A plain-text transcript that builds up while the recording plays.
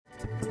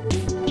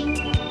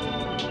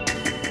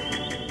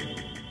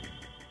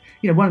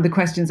one of the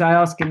questions I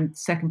ask in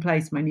Second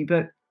Place, my new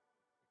book,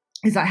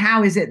 is like,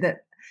 how is it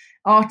that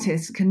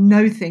artists can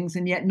know things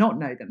and yet not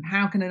know them?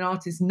 How can an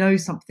artist know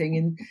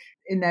something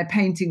in their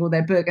painting or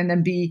their book and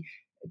then be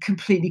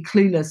completely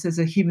clueless as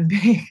a human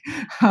being?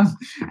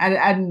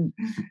 And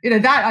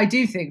that I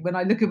do think, when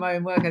I look at my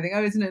own work, I think,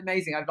 oh, isn't it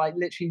amazing? I've like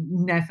literally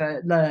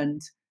never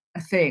learned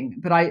a thing,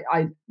 but I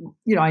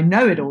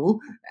know it all,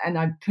 and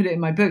I put it in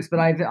my books, but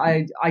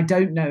I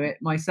don't know it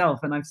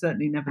myself, and I've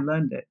certainly never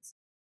learned it.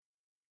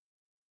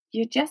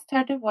 You just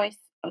heard the voice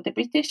of the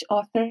British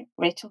author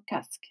Rachel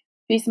Cusk,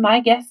 who is my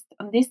guest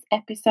on this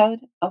episode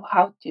of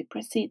How to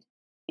Proceed.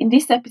 In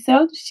this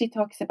episode, she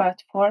talks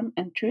about form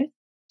and truth,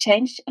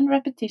 change and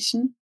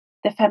repetition,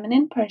 the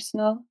feminine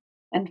personal,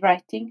 and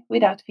writing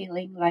without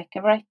feeling like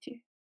a writer.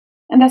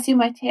 And as you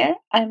might hear,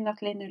 I am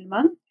Nathalie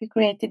Nullmann, who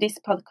created this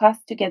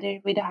podcast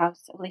together with the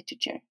House of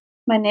Literature.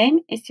 My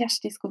name is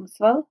Kjersti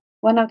Skomsvold,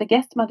 one of the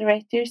guest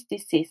moderators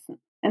this season,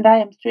 and I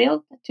am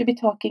thrilled to be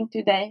talking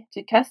today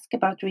to Cusk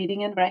about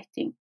reading and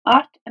writing,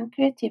 art and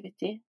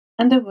creativity,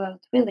 and the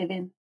world we live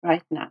in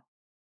right now.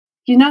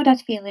 You know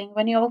that feeling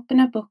when you open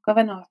a book of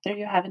an author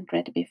you haven't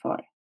read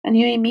before, and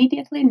you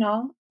immediately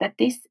know that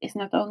this is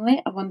not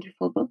only a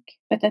wonderful book,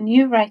 but a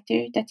new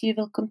writer that you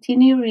will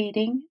continue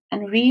reading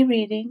and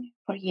rereading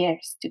for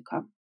years to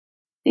come.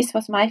 This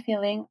was my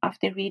feeling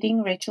after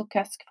reading Rachel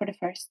Cusk for the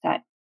first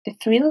time. The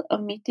thrill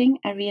of meeting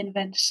a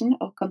reinvention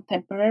of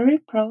contemporary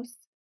prose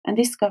and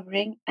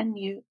discovering a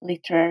new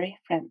literary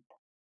friend.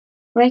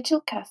 Rachel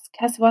Cusk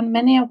has won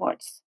many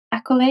awards,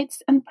 accolades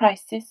and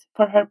prizes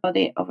for her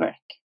body of work.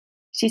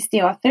 She's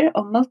the author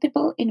of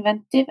multiple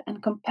inventive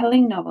and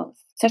compelling novels,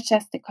 such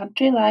as The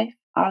Country Life,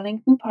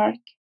 Arlington Park,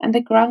 and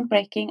the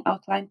groundbreaking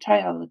Outline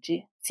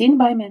trilogy, seen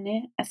by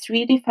many as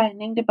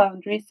redefining the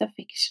boundaries of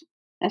fiction.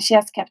 And she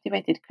has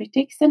captivated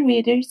critics and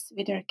readers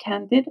with her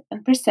candid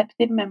and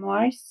perceptive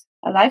memoirs,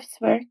 A Life's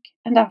Work,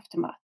 and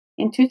Aftermath.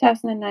 In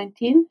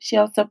 2019, she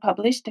also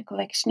published a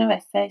collection of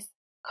essays,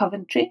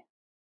 Coventry,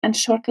 and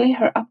shortly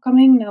her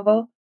upcoming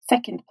novel,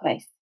 Second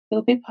Place,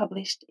 will be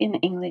published in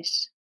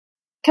English.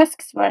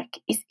 Cusk's work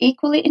is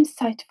equally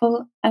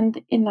insightful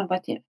and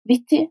innovative,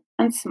 witty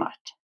and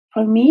smart.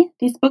 For me,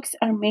 these books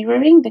are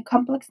mirroring the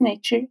complex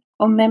nature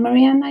of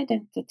memory and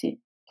identity,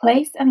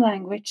 place and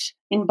language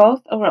in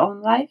both our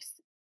own lives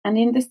and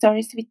in the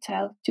stories we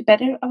tell to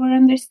better our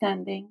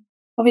understanding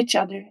of each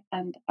other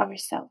and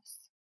ourselves.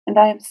 And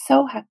I am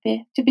so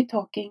happy to be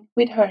talking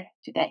with her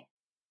today.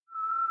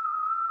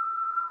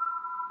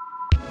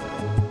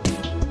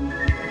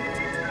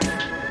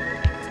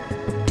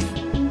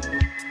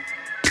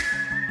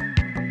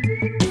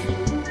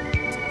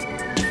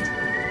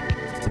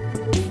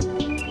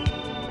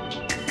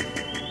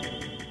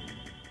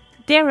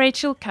 Dear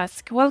Rachel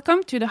Cusk,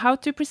 welcome to the How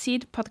to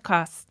Proceed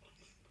podcast.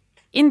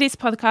 In this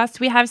podcast,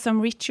 we have some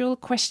ritual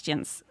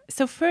questions.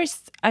 So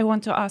first, I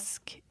want to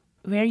ask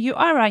where you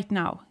are right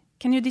now.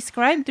 Can you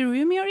describe the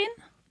room you're in?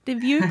 The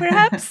view,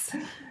 perhaps?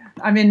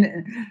 I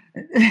mean,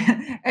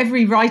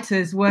 every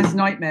writer's worst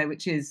nightmare,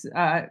 which is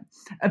a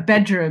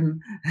bedroom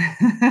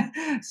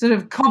sort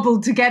of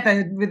cobbled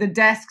together with a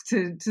desk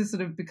to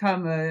sort of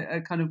become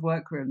a kind of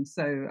workroom.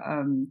 So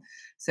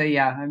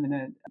yeah, I'm in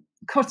a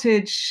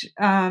cottage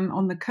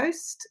on the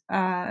coast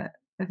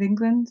of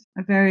England,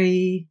 a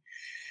very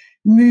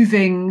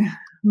moving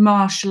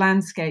marsh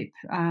landscape.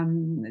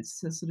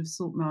 It's a sort of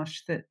salt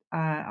marsh that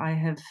I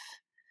have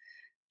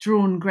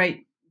drawn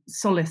great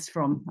solace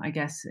from, I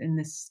guess, in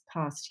this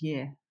past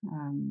year.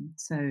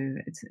 So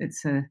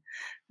it's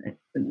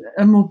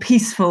a more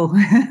peaceful.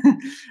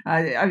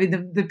 I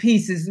mean, the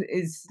peace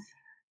is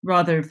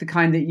rather of the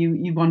kind that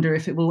you wonder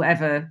if it will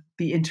ever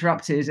be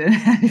interrupted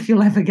and if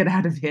you'll ever get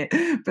out of here.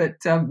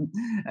 But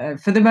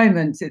for the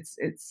moment,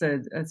 it's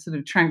a sort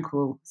of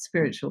tranquil,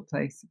 spiritual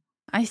place.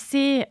 I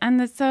see.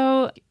 And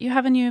so you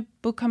have a new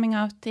book coming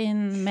out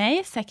in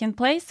May, Second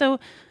Place. So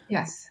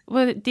yes.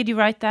 Well, did you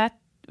write that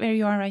where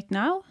you are right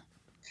now?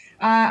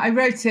 I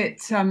wrote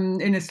it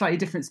in a slightly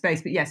different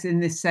space, but yes,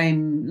 in this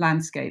same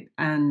landscape.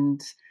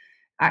 And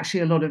actually,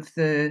 a lot of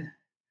the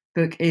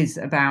book is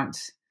about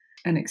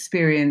an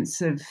experience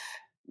of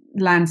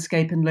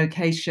landscape and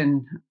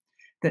location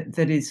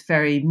that is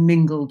very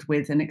mingled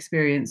with an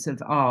experience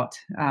of art.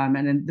 And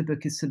then the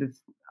book is sort of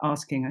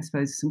asking, I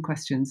suppose, some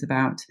questions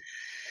about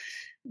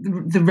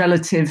the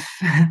relative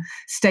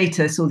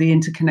status or the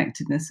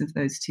interconnectedness of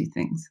those two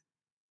things.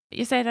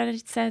 You say that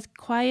it's a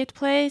quiet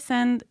place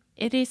and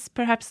it is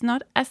perhaps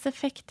not as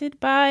affected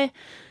by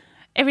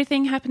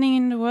everything happening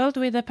in the world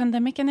with the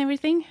pandemic and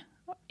everything.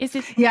 Is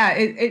it? Yeah,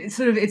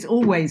 it's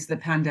always the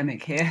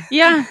pandemic here.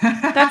 Yeah,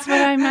 that's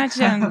what I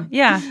imagine.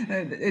 Yeah,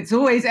 it's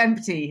always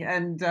empty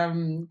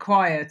and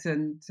quiet,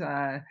 and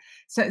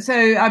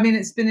so I mean,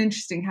 it's been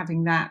interesting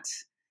having that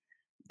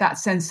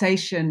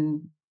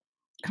sensation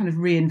kind of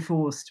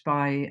reinforced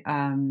by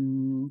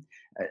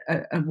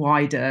a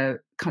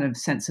wider kind of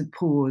sense of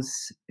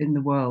pause in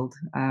the world.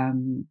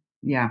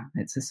 Yeah,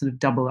 it's a sort of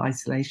double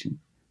isolation.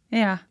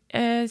 Yeah.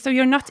 So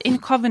you're not in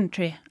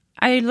Coventry.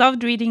 I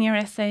loved reading your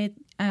essay,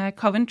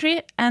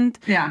 Coventry, and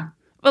yeah.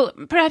 Well,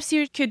 perhaps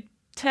you could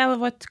tell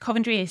what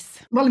Coventry is?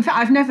 Well, in fact,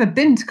 I've never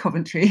been to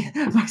Coventry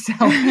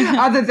myself,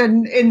 other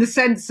than in the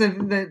sense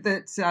of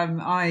that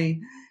I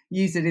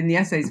use it in the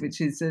essays,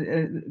 which is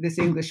this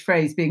English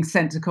phrase, being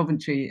sent to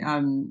Coventry,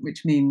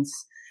 which means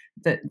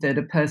that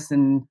a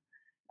person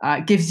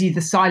gives you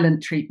the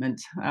silent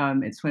treatment.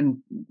 It's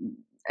when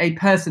a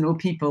person or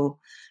people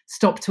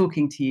stop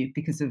talking to you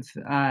because of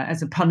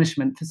as a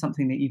punishment for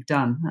something that you've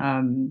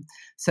done.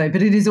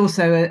 But it is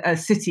also a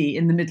city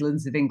in the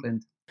Midlands of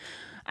England.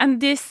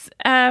 And this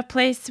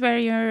place where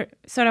you're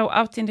sort of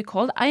out in the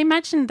cold, I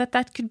imagine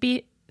that could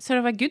be sort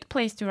of a good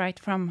place to write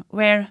from,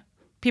 where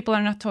people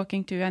are not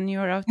talking to and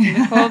you're out in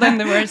the cold and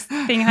the worst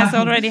thing has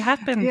already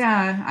happened.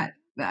 Yeah,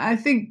 I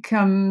think,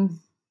 no,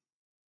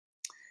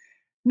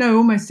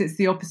 almost it's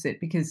the opposite,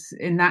 because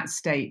in that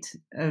state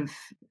of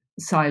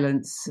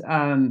silence,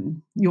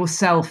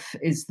 yourself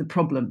is the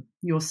problem.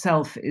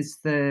 Yourself is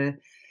the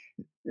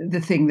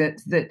thing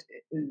that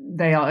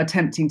they are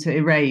attempting to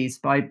erase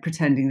by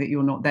pretending that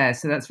you're not there.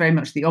 So that's very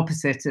much the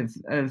opposite of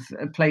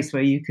a place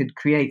where you could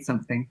create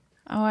something.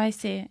 Oh, I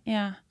see.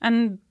 Yeah.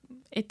 And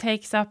it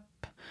takes up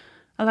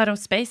a lot of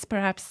space,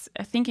 perhaps,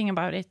 thinking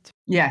about it.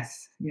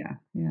 Yes. Yeah.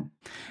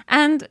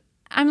 And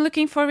I'm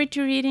looking forward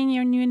to reading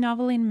your new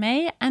novel in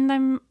May. And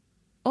I'm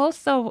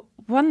also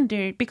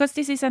wondering, because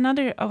this is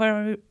another of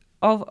our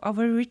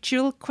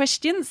ritual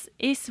questions,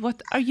 is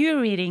what are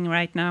you reading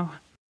right now?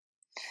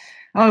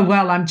 Oh,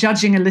 well, I'm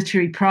judging a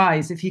literary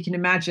prize, if you can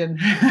imagine.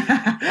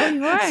 Oh,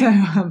 you are?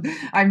 So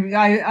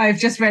I've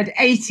just read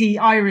 80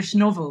 Irish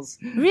novels.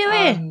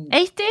 Really?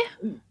 80?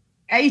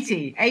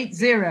 80 Irish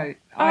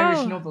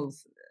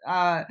novels.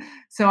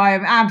 So I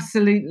am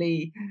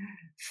absolutely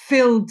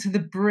filled to the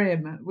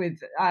brim with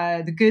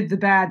the good, the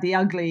bad, the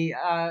ugly.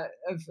 I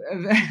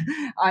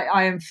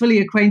am fully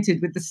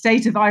acquainted with the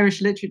state of Irish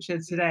literature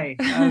today.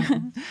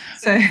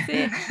 So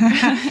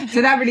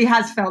that really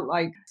has felt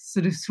like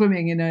sort of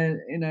swimming in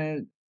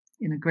a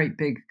great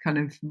big kind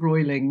of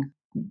roiling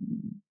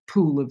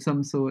pool of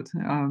some sort.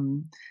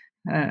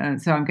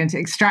 So I'm going to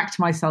extract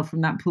myself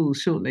from that pool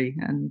shortly.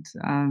 And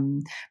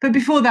but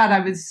before that, I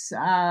was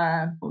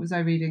what was I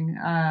reading?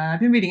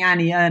 I've been reading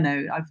Annie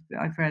Ernaux.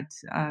 I've read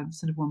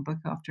sort of one book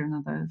after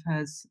another of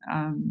hers,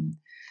 and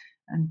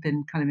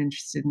been kind of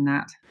interested in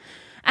that.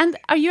 And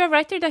are you a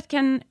writer that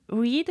can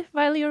read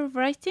while you're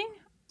writing?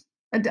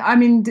 I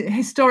mean,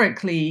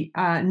 historically,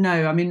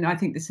 no. I mean, I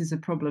think this is a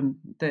problem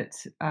that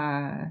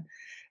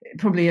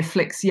probably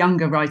afflicts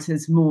younger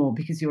writers more,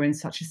 because you're in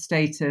such a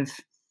state of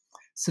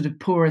sort of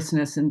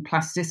porousness and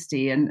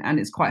plasticity, and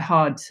it's quite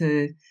hard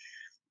to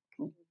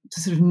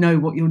sort of know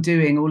what you're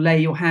doing or lay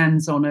your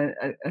hands on a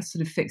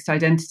sort of fixed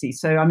identity.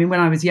 So, I mean, when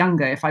I was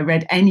younger, if I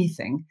read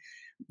anything,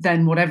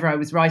 then whatever I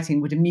was writing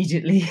would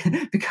immediately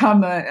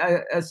become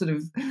a sort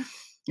of,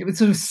 it would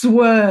sort of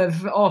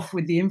swerve off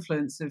with the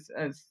influence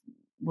of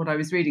what I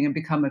was reading and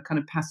become a kind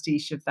of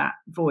pastiche of that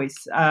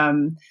voice.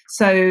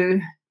 So,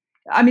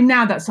 I mean,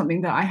 now that's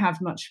something that I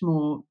have much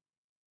more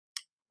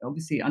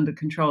obviously under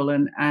control,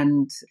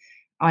 and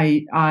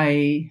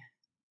I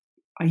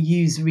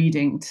use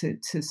reading to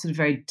sort of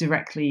very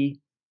directly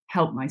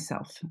help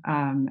myself.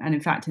 And in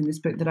fact, in this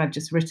book that I've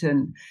just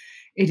written,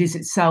 it is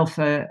itself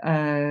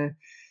a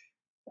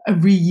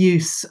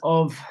reuse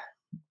of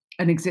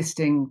an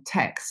existing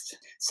text.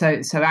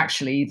 So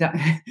actually, that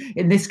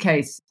in this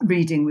case,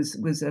 reading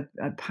was a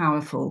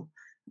powerful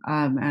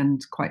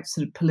and quite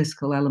sort of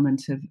political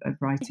element of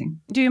writing.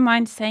 Do you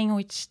mind saying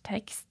which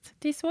text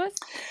this was?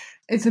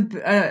 It's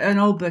an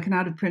old book, an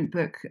out-of-print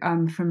book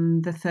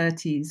from the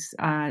 30s.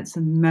 It's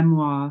a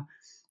memoir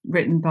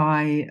written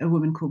by a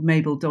woman called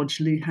Mabel Dodge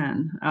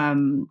Luhan,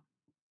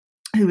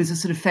 who was a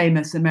sort of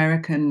famous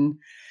American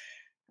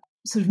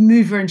sort of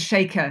mover and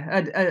shaker,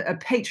 a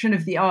patron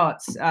of the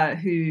arts,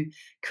 who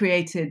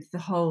created the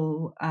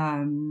whole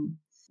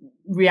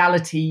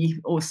reality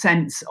or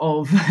sense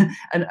of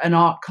an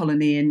art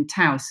colony in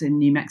Taos in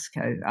New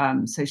Mexico.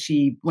 So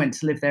she went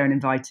to live there and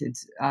invited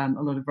a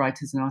lot of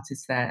writers and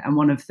artists there. And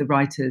one of the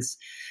writers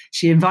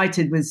she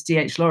invited was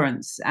D.H.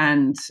 Lawrence.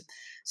 And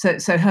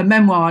so her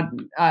memoir,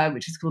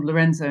 which is called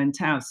Lorenzo in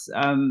Taos,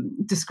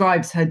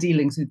 describes her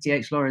dealings with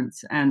D.H.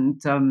 Lawrence. And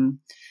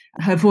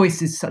her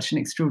voice is such an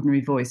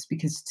extraordinary voice,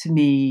 because to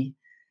me,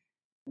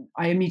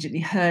 I immediately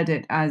heard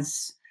it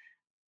as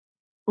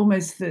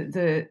almost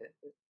the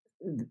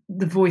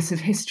voice of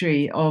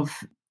history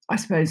of, I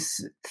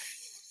suppose,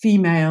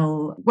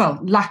 female, well,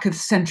 lack of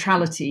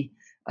centrality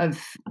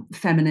of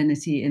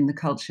femininity in the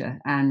culture.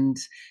 And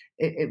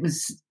it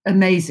was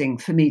amazing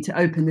for me to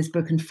open this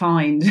book and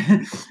find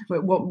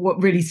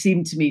what really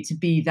seemed to me to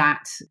be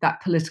that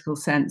political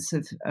sense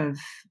of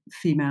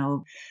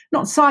female,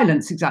 not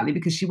silence exactly,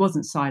 because she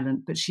wasn't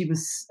silent, but she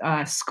was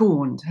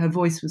scorned. Her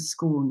voice was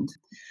scorned.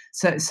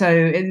 So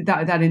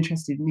that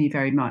interested me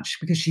very much,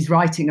 because she's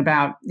writing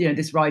about,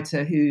 this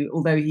writer who,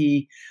 although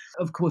he,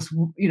 of course,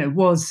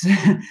 was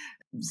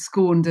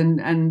scorned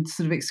and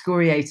sort of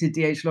excoriated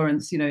D.H.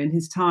 Lawrence, in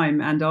his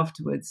time and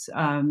afterwards,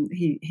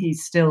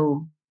 he's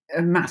still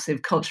a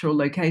massive cultural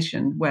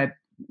location where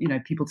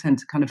people tend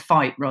to kind of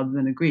fight rather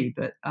than agree.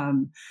 But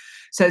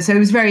so it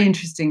was very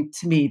interesting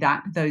to me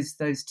that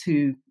those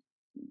two,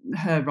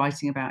 her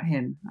writing about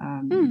him.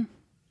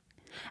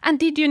 And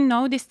did you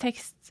know this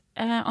text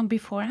on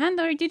beforehand,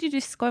 or did you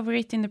discover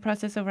it in the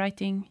process of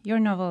writing your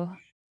novel?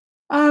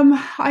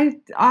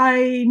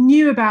 I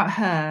knew about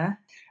her.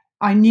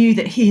 I knew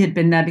that he had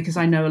been there because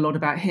I know a lot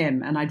about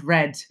him, and I'd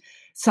read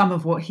some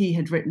of what he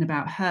had written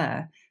about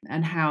her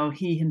and how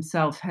he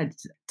himself had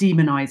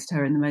demonized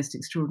her in the most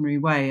extraordinary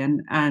way.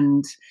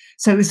 And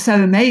so it was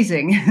so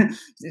amazing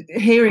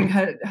hearing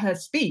her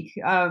speak.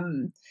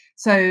 And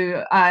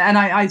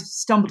I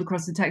stumbled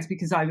across the text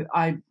because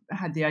I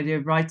had the idea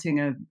of writing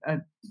a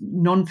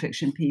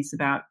non-fiction piece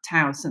about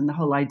Taus and the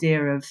whole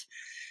idea of,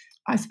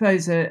 I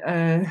suppose,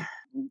 a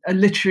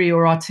literary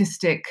or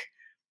artistic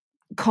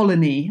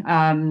colony,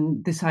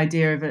 this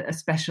idea of a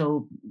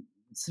special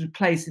sort of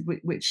place,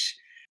 which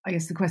I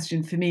guess the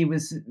question for me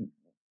was,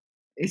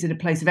 is it a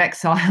place of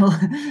exile?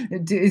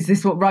 Is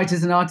this what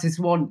writers and artists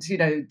want? Do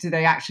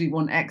they actually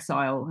want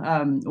exile,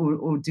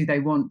 or do they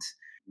want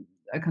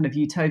a kind of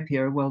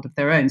utopia, a world of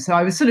their own? So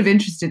I was sort of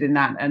interested in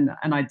that, and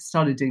I'd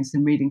started doing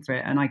some reading for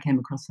it, and I came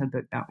across her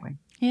book that way.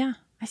 Yeah,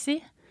 I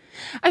see.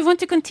 I want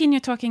to continue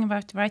talking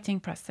about the writing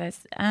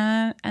process,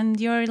 and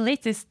your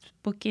latest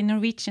book in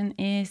Norwegian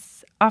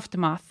is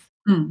Aftermath,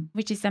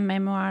 which is a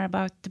memoir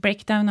about the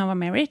breakdown of a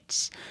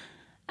marriage.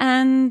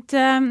 And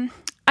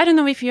I don't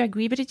know if you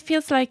agree, but it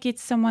feels like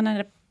it's someone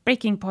at a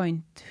breaking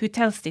point who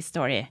tells this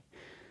story.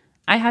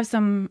 I have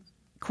some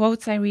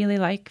quotes I really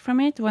like from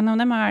it. One of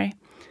them are,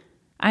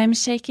 "I am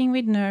shaking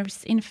with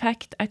nerves. In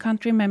fact, I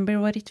can't remember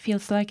what it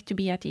feels like to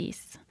be at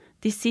ease.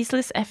 This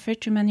ceaseless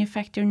effort to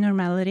manufacture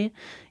normality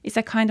is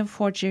a kind of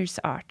forger's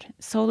art,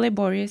 so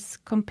laborious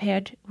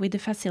compared with the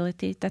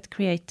facility that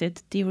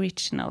created the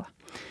original."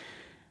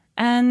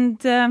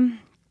 And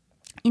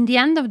in the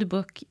end of the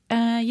book,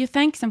 you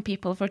thank some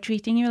people for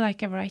treating you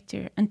like a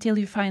writer until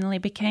you finally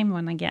became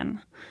one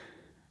again.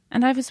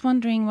 And I was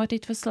wondering what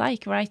it was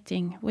like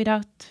writing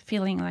without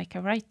feeling like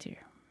a writer.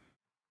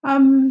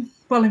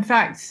 Well, in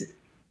fact,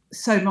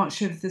 so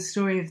much of the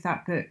story of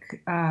that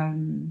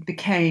book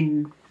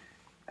became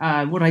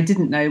what I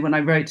didn't know when I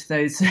wrote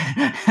those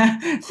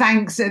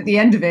thanks at the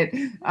end of it,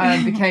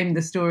 became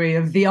the story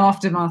of the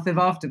aftermath of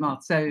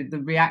Aftermath. So the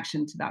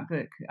reaction to that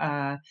book,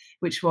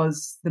 which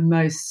was the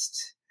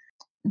most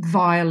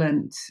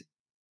violent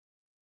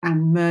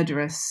and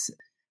murderous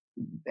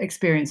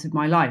experience of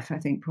my life, I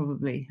think,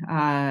 probably.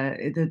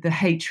 The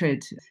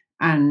hatred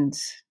and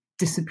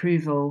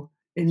disapproval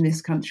in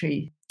this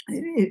country.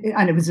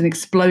 And it was an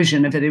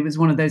explosion of it. It was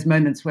one of those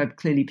moments where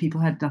clearly people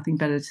had nothing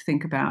better to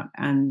think about.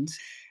 And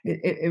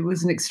it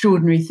was an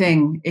extraordinary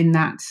thing in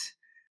that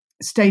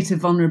state of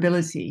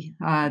vulnerability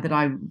that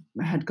I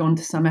had gone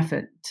to some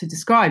effort to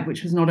describe,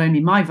 which was not only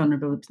my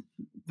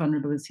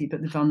vulnerability,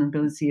 but the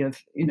vulnerability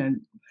of,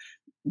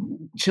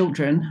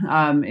 children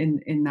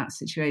in that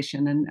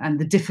situation, and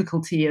the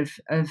difficulty of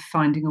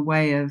finding a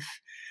way of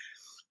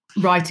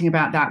writing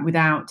about that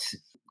without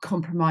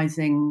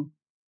compromising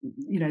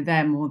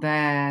them or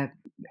their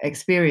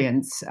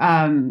experience.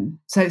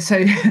 So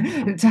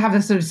to have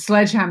a sort of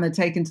sledgehammer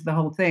taken to the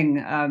whole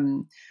thing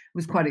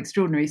was quite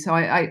extraordinary. So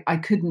I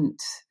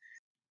couldn't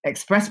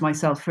express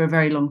myself for a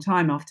very long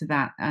time after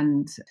that.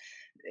 And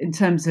in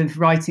terms of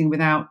writing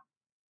without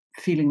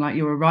feeling like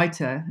you're a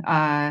writer,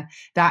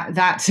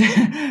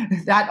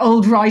 that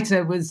old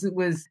writer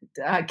was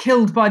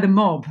killed by the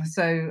mob.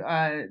 So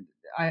I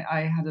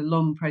had a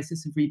long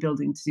process of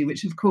rebuilding to do,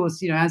 which of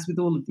course, as with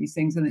all of these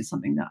things, and it's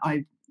something that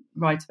I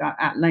write about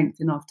at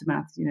length in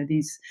Aftermath,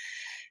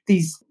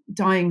 these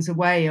dyings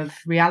away of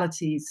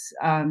realities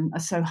are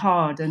so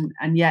hard,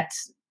 and yet,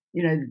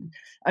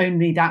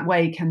 only that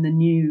way can the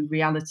new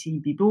reality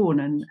be born.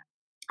 And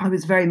I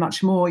was very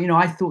much more,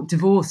 I thought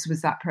divorce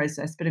was that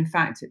process, but in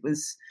fact it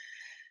was,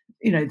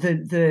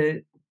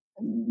 the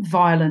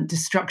violent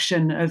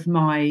destruction of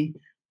my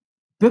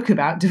book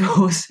about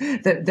divorce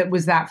that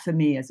was that for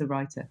me as a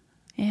writer.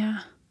 Yeah,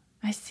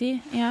 I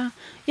see. Yeah,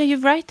 you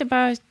write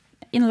about,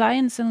 in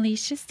Lions and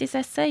Leashes, this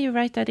essay, you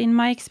write that in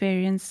my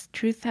experience,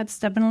 truth had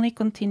stubbornly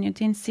continued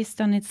to insist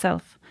on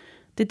itself.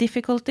 The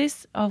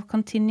difficulties of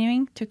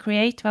continuing to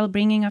create while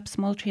bringing up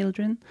small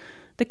children,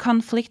 the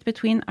conflict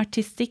between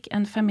artistic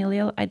and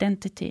familial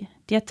identity,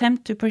 the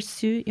attempt to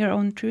pursue your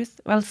own truth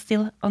while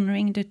still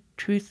honoring the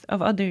truth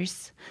of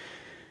others.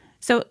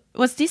 So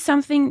was this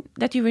something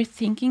that you were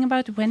thinking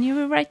about when you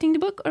were writing the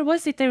book, or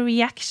was it a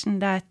reaction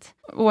that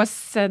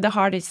was the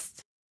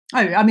hardest? Oh,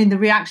 I mean, the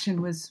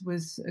reaction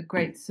was a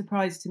great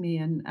surprise to me.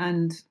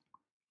 And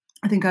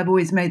I think I've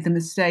always made the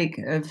mistake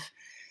of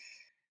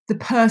the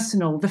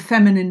personal, the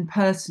feminine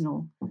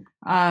personal,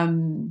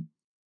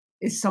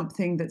 is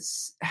something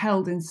that's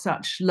held in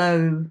such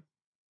low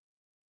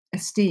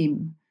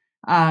esteem.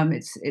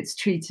 It's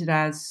treated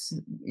as,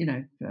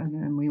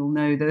 and we all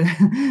know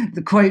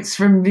the quotes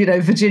from,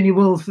 Virginia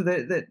Woolf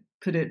that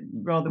put it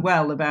rather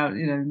well about,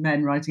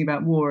 men writing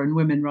about war and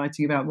women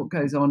writing about what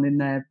goes on in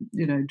their,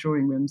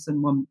 drawing rooms,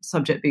 and one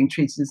subject being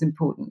treated as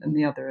important and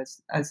the other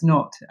as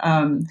not.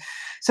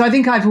 So I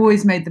think I've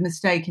always made the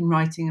mistake in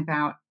writing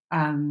about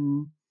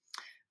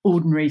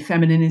ordinary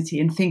femininity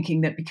and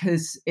thinking that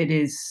because it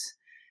is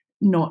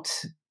not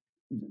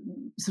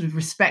sort of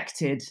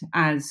respected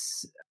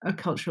as a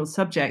cultural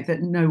subject,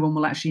 that no one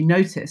will actually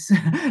notice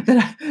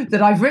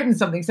that I've written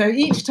something. So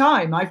each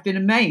time I've been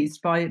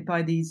amazed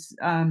by these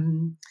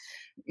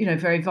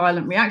very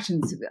violent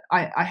reactions.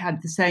 I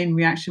had the same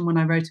reaction when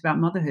I wrote about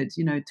motherhood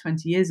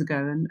 20 years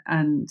ago,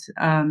 and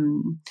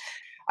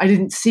I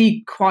didn't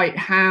see quite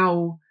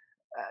how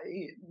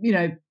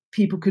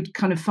people could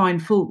kind of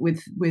find fault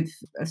with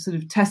a sort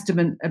of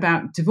testament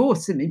about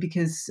divorce, simply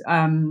because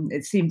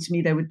it seemed to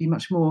me there would be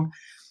much more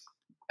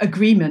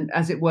agreement,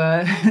 as it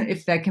were.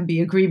 If there can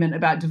be agreement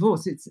about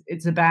divorce,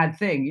 it's a bad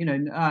thing.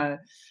 I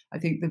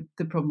think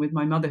the problem with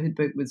my motherhood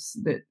book was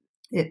that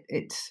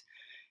it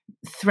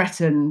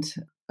threatened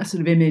a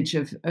sort of image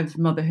of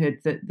motherhood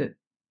that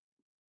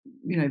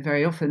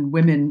very often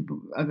women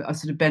are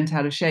sort of bent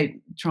out of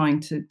shape trying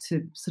to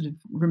sort of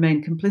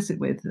remain complicit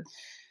with.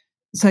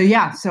 So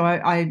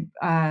I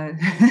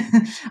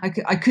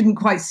I couldn't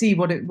quite see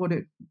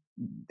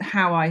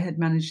how I had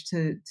managed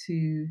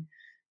to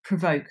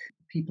provoke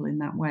people in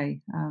that way.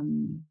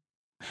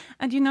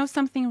 And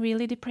something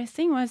really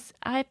depressing was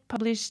I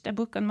published a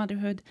book on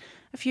motherhood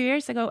a few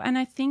years ago, and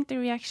I think the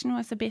reaction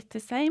was a bit the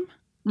same,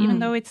 even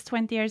though it's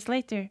 20 years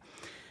later.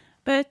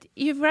 But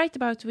you write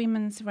about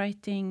women's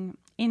writing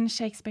in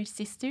Shakespeare's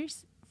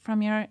Sisters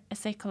from your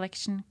essay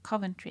collection,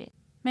 Coventry.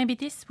 Maybe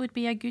this would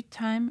be a good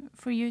time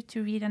for you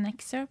to read an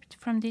excerpt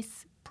from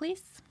this,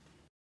 please.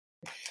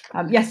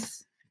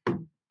 Yes.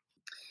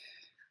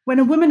 When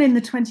a woman in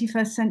the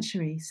 21st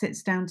century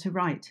sits down to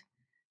write,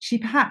 she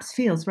perhaps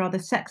feels rather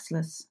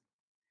sexless.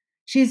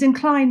 She is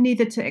inclined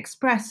neither to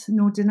express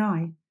nor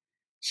deny.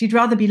 She'd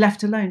rather be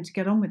left alone to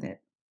get on with it.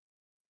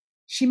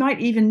 She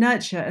might even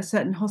nurture a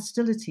certain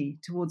hostility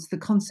towards the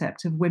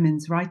concept of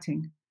women's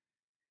writing.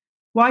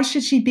 Why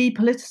should she be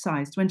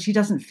politicized when she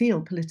doesn't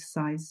feel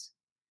politicized?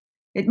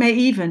 It may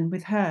even,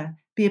 with her,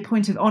 be a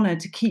point of honour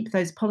to keep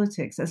those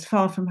politics as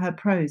far from her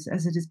prose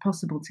as it is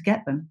possible to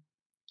get them.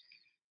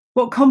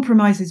 What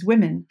compromises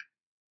women?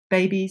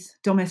 Babies,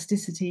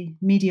 domesticity,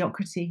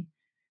 mediocrity,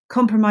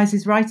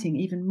 compromises writing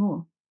even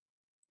more.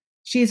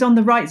 She is on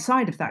the right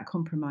side of that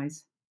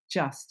compromise,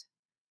 just.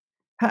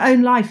 Her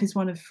own life is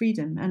one of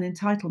freedom and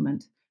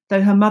entitlement,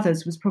 though her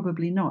mother's was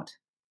probably not.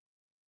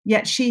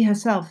 Yet she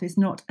herself is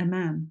not a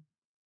man.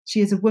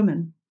 She is a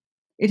woman.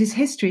 It is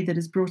history that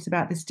has brought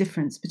about this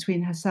difference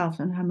between herself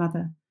and her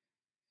mother.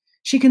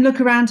 She can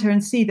look around her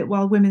and see that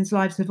while women's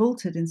lives have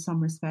altered in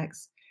some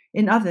respects,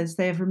 in others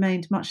they have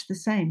remained much the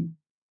same.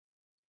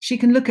 She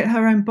can look at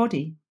her own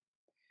body.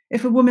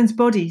 If a woman's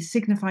body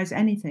signifies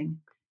anything,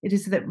 it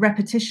is that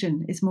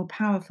repetition is more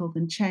powerful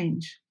than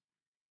change.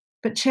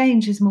 But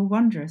change is more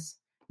wondrous,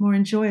 more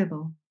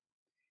enjoyable.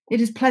 It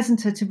is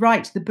pleasanter to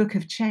write the book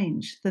of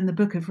change than the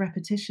book of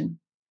repetition.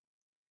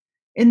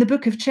 In the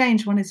book of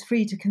change, one is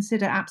free to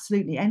consider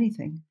absolutely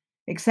anything,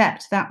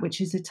 except that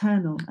which is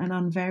eternal and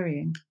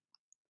unvarying.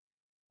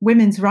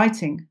 Women's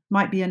writing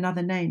might be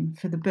another name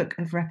for the book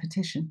of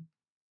repetition.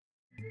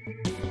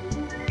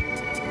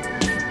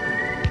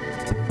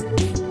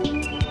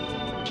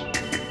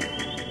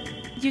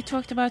 You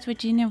talked about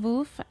Virginia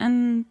Woolf,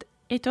 and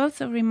it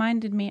also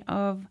reminded me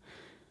of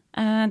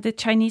the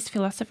Chinese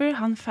philosopher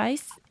Han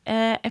Fei's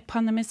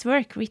eponymous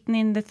work written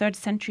in the 3rd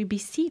century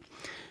BC,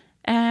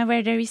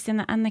 where there is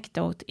an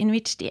anecdote in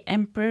which the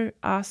emperor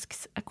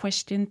asks a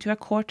question to a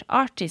court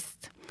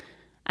artist.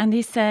 And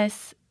he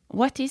says,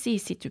 "What is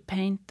easy to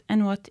paint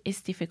and what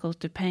is difficult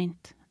to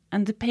paint?"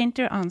 And the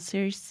painter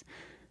answers,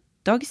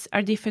 "Dogs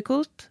are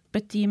difficult,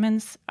 but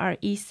demons are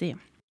easy."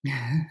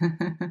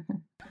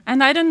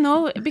 And I don't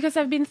know, because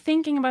I've been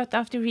thinking about,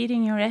 after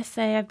reading your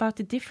essay, about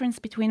the difference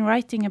between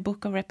writing a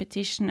book of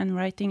repetition and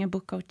writing a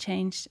book of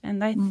change.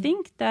 And I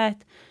think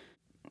that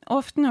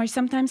often or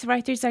sometimes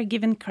writers are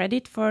given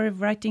credit for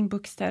writing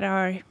books that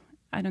are,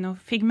 I don't know,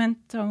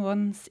 figment of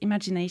one's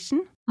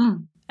imagination.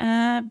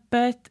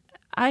 But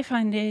I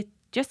find it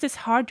just as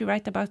hard to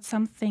write about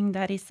something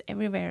that is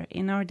everywhere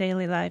in our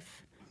daily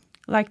life,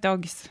 like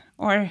dogs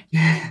or...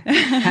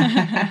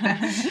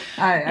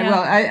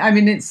 Well, I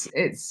mean, it's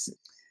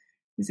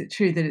is it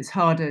true that it's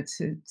harder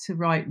to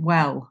write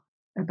well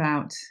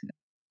about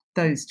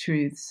those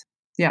truths?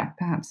 Yeah,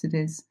 perhaps it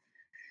is.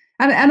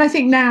 And I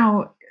think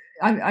now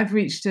I've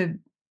reached a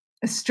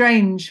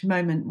strange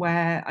moment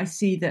where I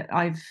see that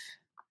I've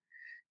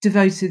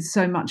devoted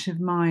so much of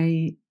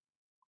my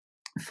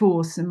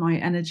force and my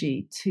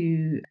energy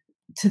to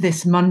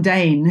this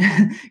mundane,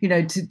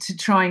 to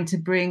trying to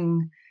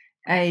bring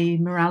a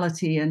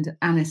morality and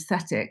an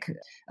aesthetic,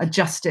 a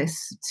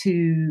justice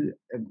to,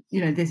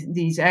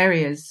 these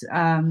areas.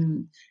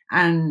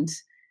 And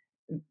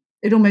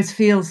it almost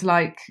feels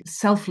like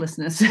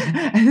selflessness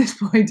at this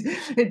point.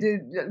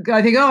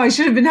 I think, I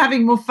should have been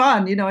having more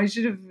fun. I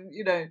should have,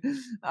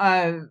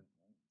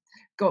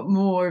 got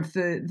more of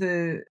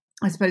the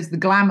I suppose the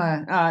glamour,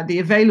 the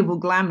available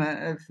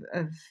glamour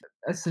of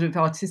a sort of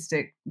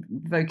artistic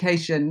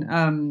vocation.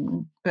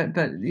 But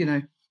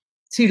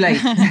too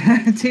late,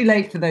 too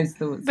late for those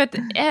thoughts. But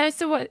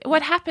so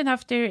what happened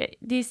after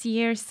this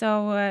year?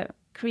 So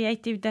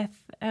creative death,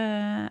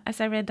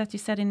 as I read that you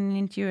said in an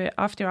interview,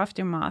 after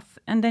Aftermath,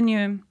 and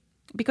then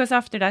because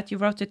after that you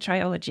wrote a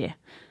trilogy.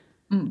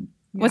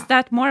 Was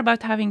that more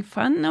about having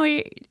fun,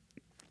 or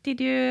did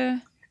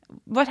you?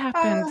 What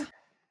happened?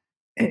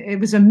 It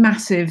was a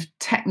massive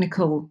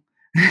technical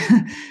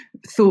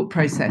thought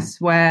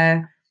process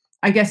where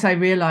I guess I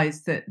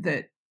realized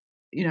that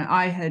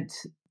I had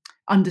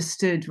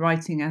understood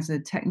writing as a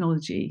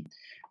technology,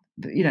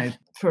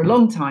 for a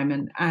long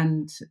time,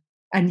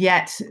 and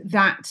yet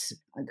that,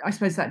 I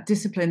suppose, that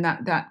discipline,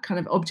 that kind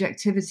of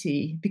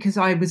objectivity, because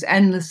I was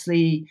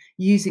endlessly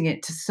using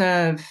it to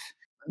serve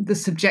the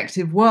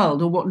subjective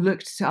world, or what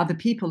looked to other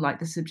people like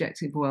the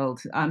subjective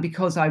world,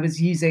 because I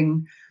was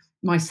using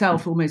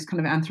myself almost kind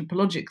of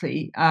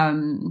anthropologically,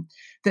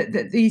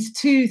 that these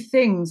two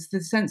things,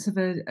 the sense of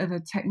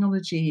a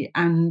technology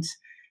and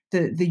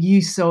the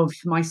use of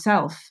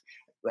myself,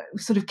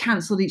 sort of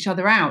cancelled each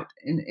other out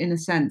in a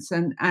sense,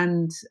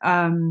 and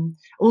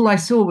all I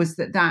saw was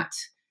that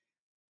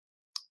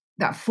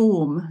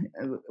form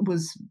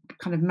was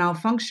kind of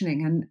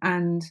malfunctioning,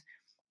 and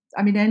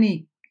I mean,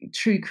 any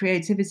true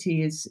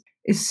creativity is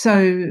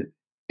so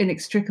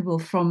inextricable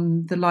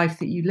from the life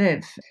that you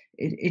live.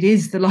 It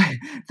is the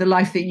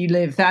life that you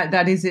live.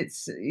 That is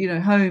its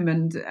home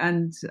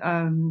and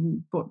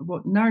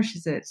what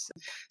nourishes it.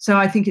 So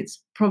I think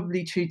it's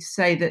probably true to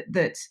say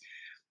that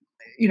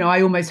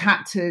I almost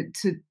had to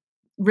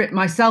rip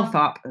myself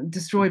up,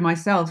 destroy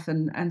myself,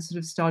 and sort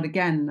of start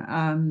again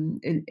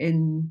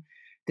in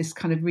this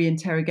kind of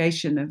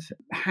reinterrogation of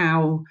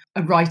how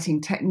a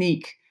writing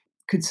technique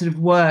could sort of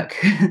work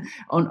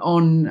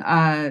on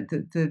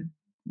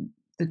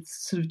the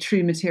sort of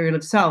true material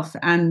of self.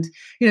 And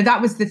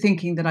that was the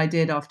thinking that I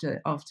did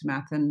after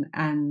Aftermath,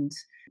 and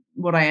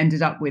what I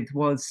ended up with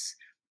was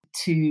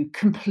to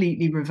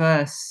completely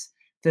reverse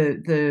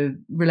the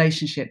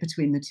relationship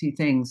between the two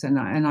things, and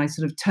I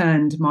sort of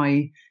turned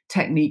my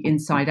technique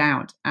inside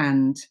out,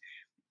 and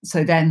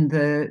so then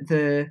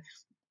the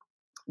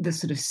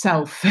sort of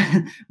self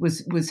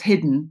was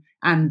hidden,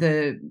 and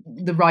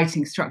the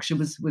writing structure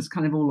was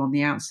kind of all on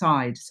the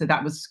outside. So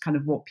that was kind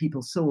of what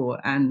people saw,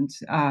 and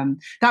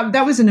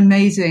that was an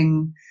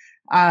amazing.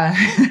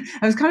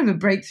 It was kind of a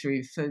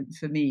breakthrough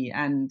for me,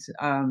 and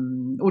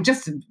or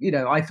just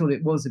I thought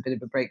it was a bit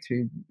of a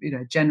breakthrough,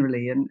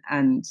 generally,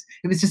 and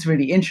it was just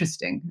really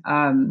interesting.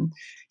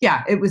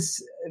 It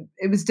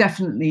was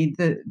definitely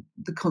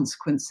the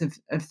consequence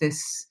of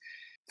this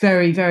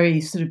very, very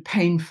sort of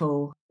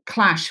painful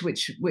clash,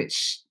 which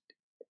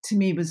to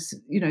me was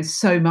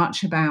so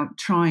much about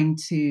trying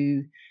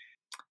to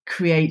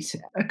create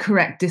a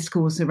correct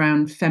discourse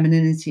around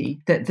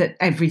femininity, that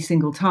every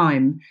single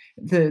time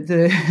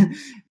the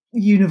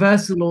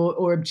universal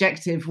or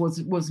objective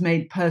was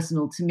made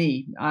personal to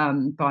me,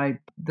 by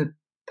the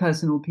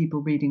personal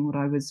people reading what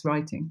I was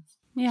writing.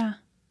 Yeah,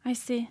 I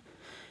see.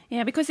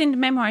 Yeah, because in the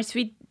memoirs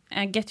we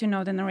get to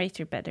know the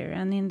narrator better,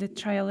 and in the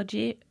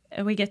trilogy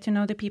we get to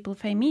know the people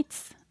Faye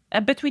meets.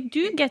 But we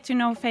do get to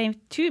know Faye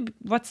too,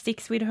 what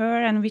sticks with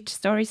her and which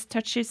stories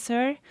touches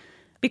her,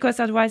 because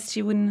otherwise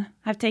she wouldn't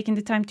have taken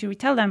the time to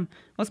retell them,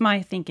 was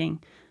my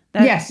thinking.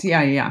 Yes,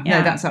 yeah.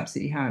 No, that's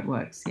absolutely how it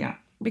works, yeah.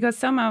 Because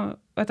some of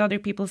what other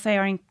people say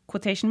are in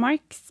quotation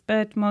marks,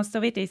 but most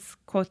of it is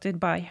quoted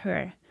by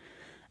her.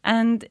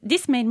 And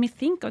this made me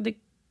think of the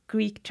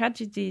Greek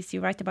tragedies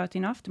you write about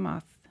in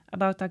Aftermath,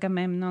 about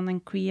Agamemnon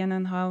and Creon,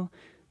 and how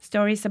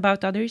stories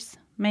about others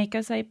make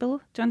us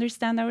able to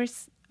understand our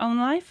own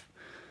life.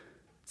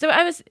 So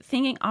I was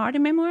thinking, are the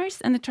memoirs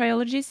and the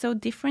trilogy so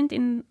different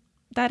in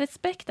that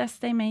aspect as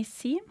they may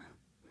seem?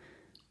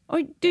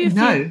 Or do you feel...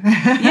 No.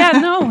 Yeah,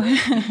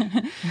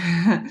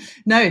 no.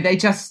 No, they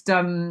just,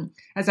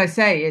 as I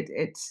say,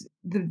 it's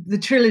the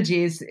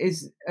trilogy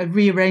is a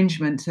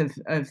rearrangement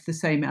of the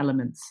same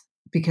elements,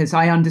 because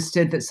I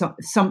understood that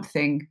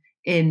something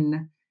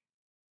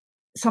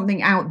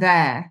out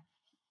there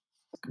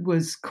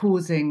was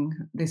causing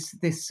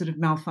this sort of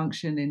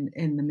malfunction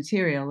in the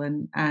material,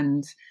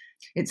 and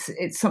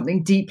it's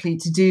something deeply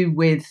to do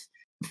with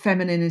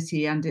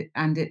femininity and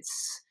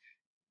its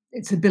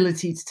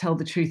ability to tell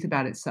the truth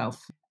about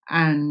itself,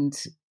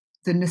 and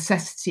the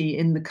necessity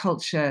in the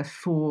culture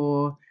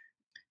for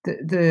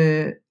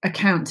the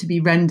account to be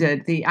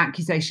rendered, the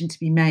accusation to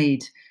be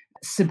made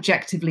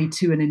subjectively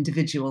to an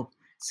individual,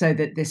 so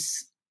that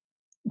this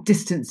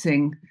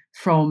distancing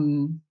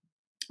from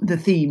the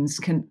themes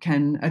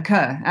can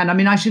occur. And I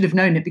mean, I should have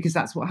known it, because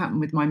that's what happened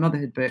with my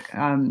motherhood book.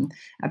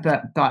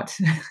 But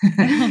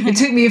it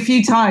took me a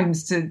few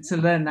times to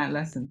learn that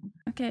lesson.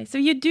 Okay, so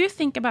you do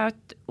think about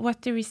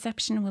what the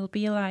reception will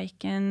be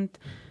like, and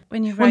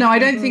when you write. Well, no, I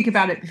don't think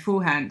about it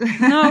beforehand.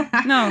 No.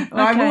 Well, Okay.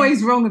 I'm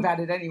always wrong about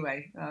it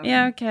anyway.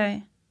 Yeah,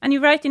 okay. And you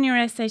write in your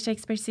essay,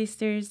 Shakespeare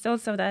Sisters,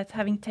 also that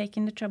having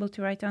taken the trouble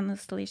to write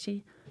honestly,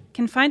 she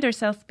can find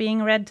herself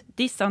being read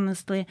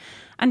dishonestly.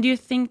 And do you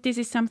think this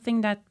is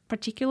something that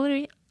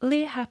particularly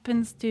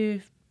happens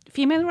to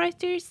female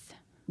writers?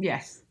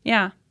 Yes.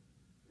 Yeah.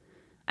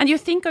 And you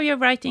think of your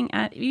writing,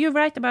 you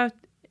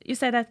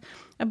said that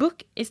a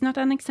book is not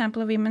an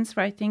example of women's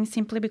writing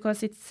simply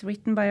because it's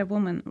written by a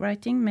woman.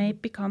 Writing may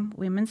become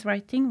women's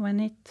writing when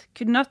it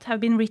could not have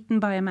been written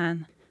by a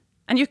man.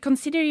 And you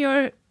consider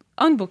your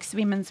own books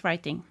women's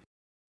writing.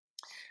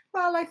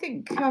 Well, I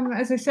think,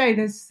 as I say,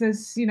 there's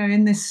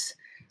in this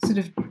sort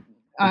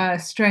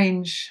of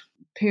strange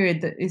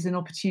period that is an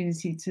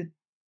opportunity to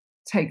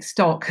take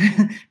stock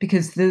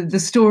because the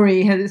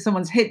story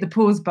someone's hit the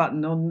pause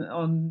button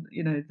on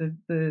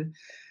the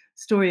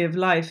story of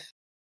life.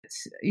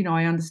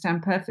 I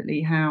understand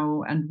perfectly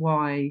how and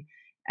why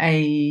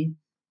a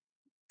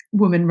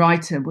woman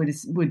writer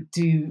would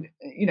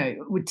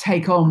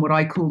take on what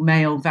I call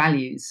male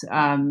values,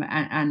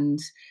 and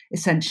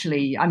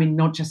essentially, I mean,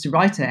 not just a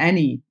writer,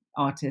 any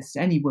artist,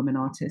 any woman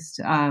artist,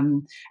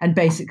 and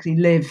basically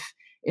live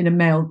in a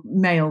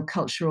male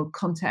cultural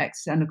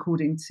context and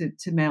according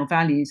to male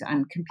values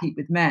and compete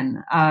with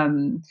men,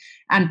 and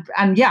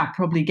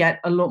probably get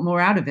a lot more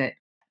out of it.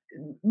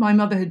 My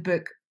motherhood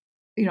book,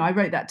 I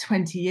wrote that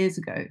 20 years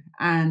ago,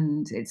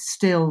 and it's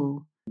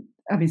still,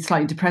 I mean,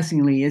 slightly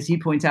depressingly, as you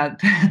point out,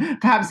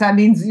 perhaps that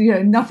means,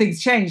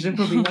 nothing's changed, and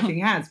probably nothing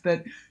has,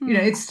 but,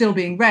 it's still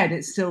being read,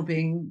 it's still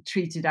being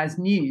treated as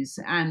news,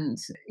 and,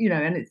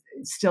 and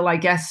it's still, I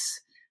guess,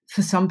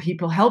 for some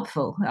people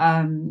helpful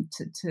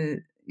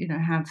to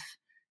have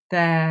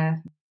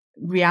their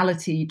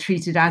reality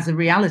treated as a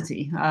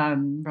reality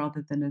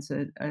rather than as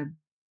a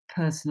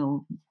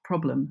personal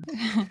problem.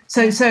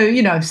 So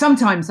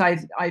sometimes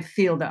I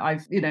feel that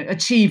I've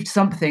achieved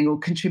something or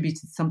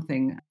contributed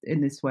something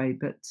in this way,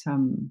 but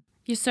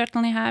you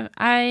certainly have.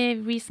 I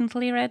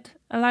recently read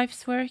a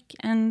life's work,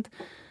 and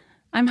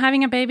I'm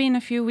having a baby in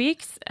a few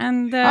weeks,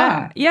 and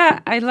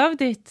I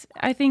loved it.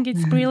 I think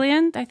it's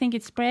brilliant. I think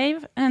it's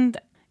brave, and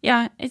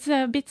it's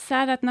a bit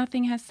sad that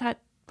nothing has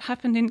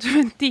happened in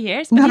 20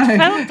 years, but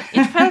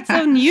it felt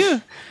so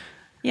new.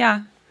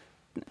 Yeah.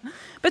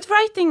 But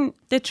writing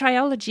the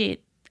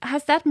trilogy,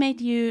 has that made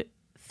you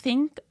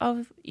think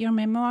of your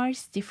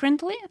memoirs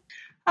differently?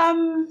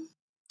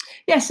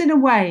 Yes, in a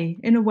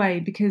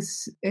way,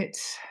 because it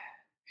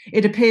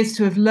appears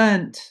to have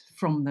learnt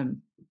from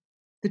them.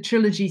 The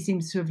trilogy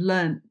seems to have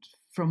learnt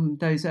from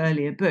those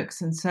earlier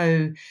books, and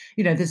so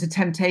there's a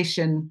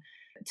temptation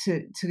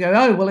to go,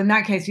 oh well, in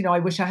that case, I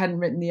wish I hadn't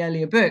written the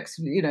earlier books.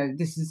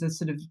 This is a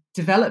sort of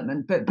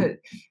development, but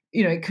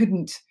it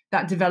couldn't.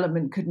 That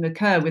development couldn't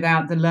occur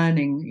without the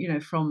learning,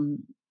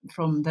 from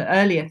the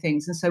earlier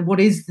things. And so,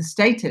 what is the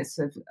status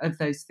of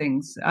those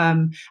things? I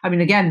mean,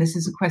 again, this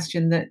is a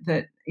question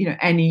that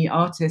any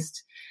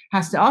artist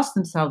has to ask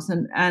themselves,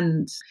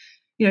 and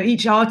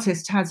each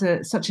artist has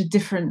such a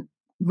different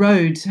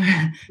road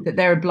that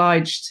they're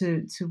obliged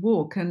to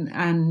walk,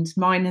 and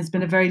mine has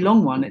been a very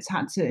long one. It's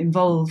had to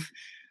involve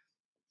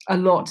a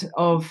lot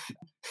of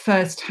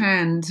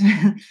first-hand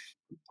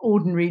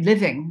ordinary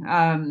living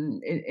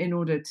in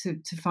order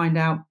to find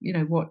out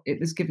what it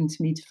was given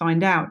to me to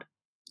find out.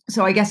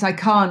 So I guess I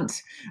can't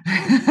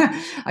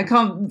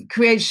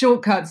create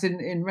shortcuts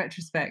in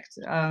retrospect,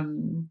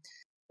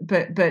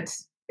 but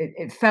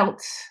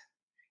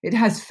it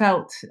has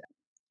felt,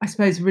 I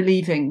suppose,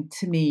 relieving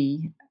to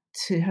me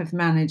to have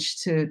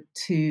managed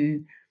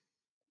to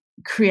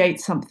create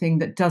something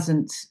that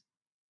doesn't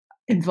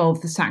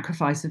involve the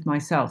sacrifice of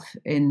myself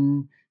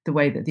in the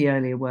way that the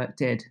earlier work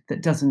did,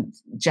 that doesn't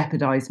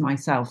jeopardize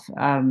myself,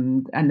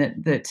 and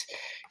that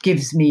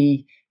gives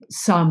me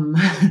some,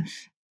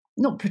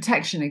 not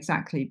protection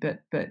exactly, but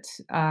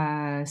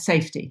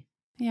safety.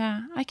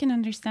 Yeah, I can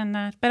understand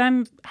that. But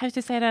I have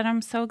to say that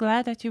I'm so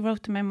glad that you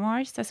wrote the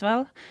memoirs as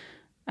well.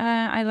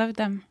 I love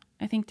them.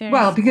 I think they're...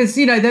 Well, because,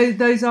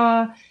 those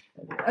are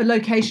a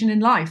location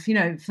in life,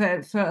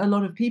 for a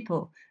lot of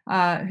people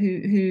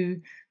who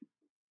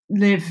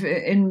live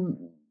in,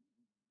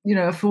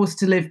 are forced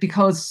to live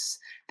because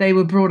they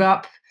were brought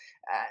up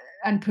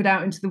and put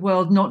out into the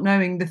world not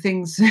knowing the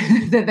things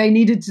that they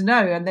needed to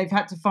know, and they've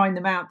had to find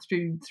them out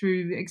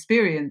through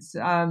experience.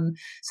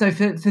 So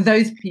for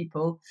those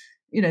people,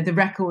 the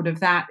record of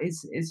that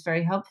is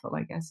very helpful,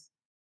 I guess.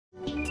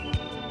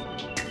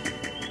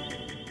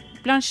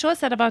 Blanchot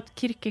said about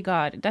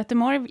Kierkegaard that the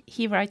more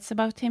he writes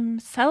about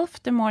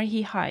himself, the more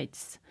he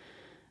hides.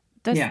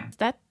 Does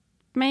that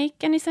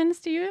make any sense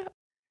to you?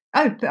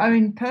 Oh, I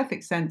mean,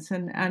 perfect sense.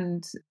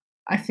 And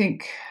I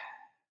think,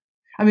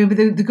 I mean,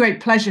 the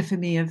great pleasure for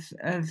me of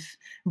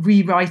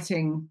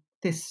rewriting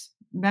this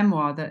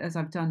memoir, that as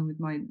I've done with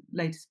my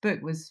latest book,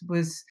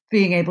 was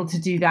being able to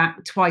do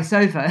that twice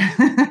over,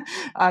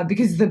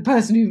 because the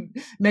person who,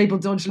 Mabel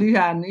Dodge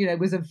Luhan,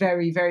 was a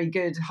very, very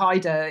good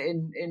hider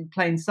in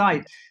plain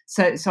sight.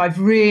 So I've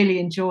really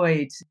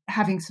enjoyed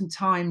having some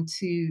time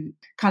to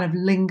kind of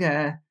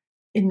linger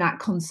in that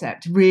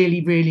concept,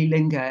 really, really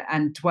linger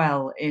and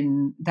dwell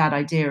in that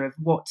idea of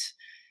what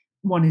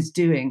one is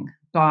doing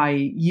by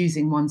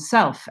using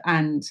oneself.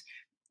 And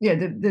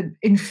the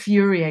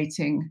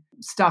infuriating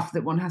stuff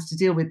that one has to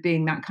deal with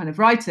being that kind of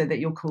writer, that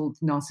you're called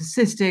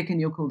narcissistic and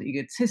you're called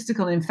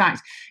egotistical. In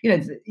fact,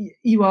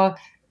 you are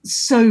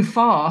so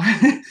far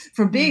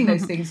from being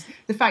those things.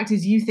 The fact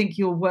is, you think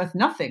you're worth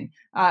nothing,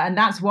 and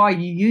that's why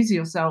you use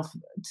yourself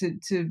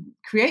to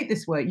create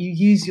this work. You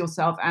use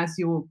yourself as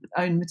your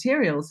own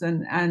materials,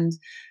 and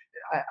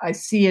I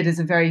see it as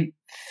a very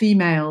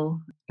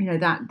female,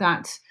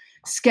 that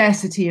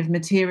scarcity of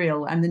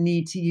material and the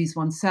need to use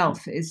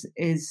oneself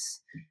is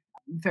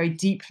very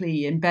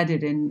deeply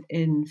embedded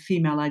in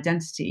female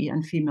identity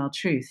and female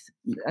truth,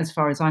 as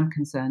far as I'm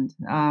concerned.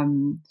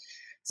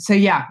 So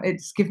yeah,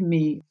 it's given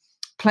me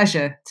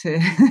pleasure to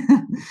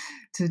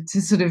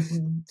to sort of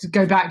to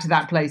go back to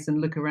that place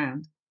and look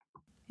around.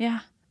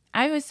 Yeah,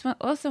 I was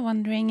also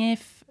wondering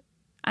if,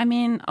 I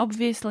mean,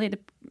 obviously the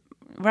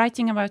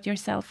writing about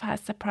yourself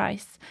has a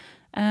price,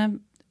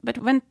 but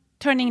when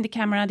turning the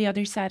camera the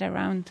other side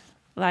around,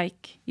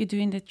 like you do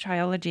in the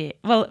trilogy,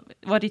 well,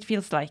 what it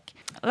feels like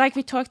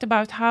we talked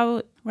about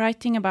how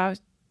writing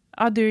about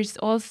others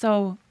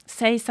also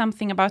say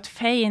something about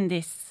Faye in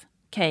this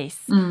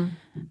case.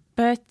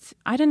 But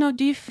I don't know,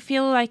 do you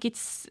feel like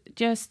it's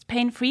just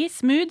pain-free,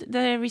 smooth,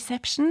 the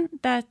reception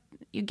that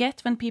you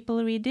get when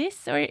people read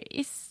this? Or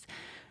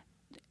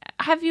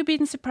have you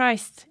been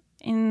surprised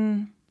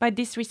by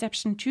this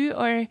reception too?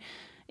 Or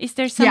is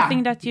there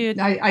something that you...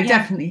 I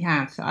definitely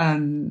have.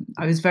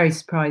 I was very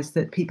surprised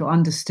that people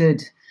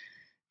understood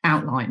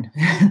outline.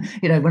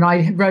 When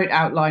I wrote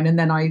outline and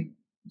then I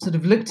sort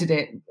of looked at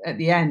it at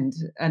the end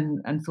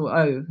and thought,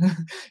 oh,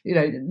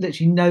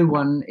 literally no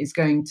one is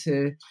going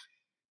to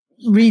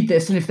read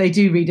this, and if they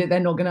do read it, they're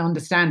not going to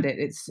understand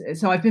it.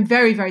 So I've been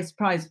very, very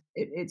surprised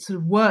it sort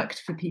of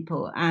worked for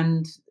people.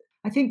 And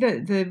I think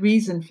that the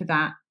reason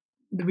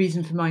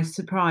for my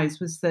surprise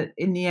was that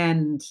in the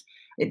end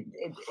it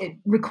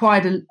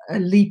required a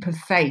leap of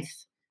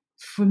faith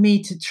for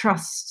me to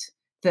trust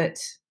that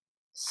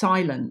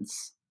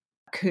silence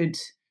could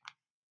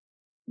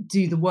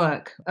do the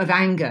work of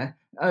anger,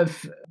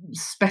 of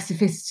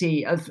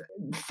specificity, of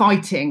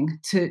fighting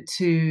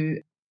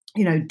to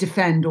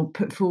defend or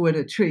put forward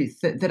a truth,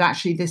 that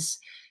actually this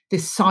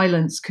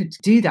silence could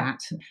do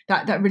that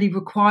really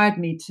required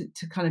me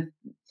to kind of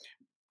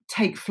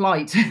take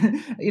flight,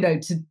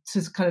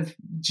 to kind of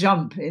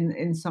jump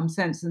in some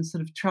sense and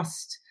sort of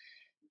trust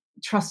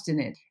in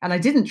it. And I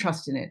didn't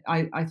trust in it.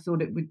 I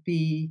thought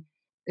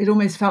it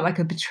almost felt like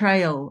a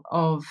betrayal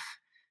of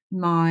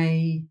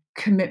my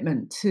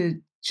commitment to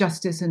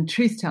justice and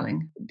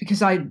truth-telling,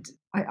 because I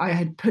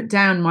had put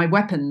down my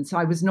weapons.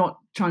 I was not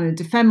trying to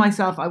defend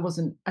myself. I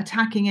wasn't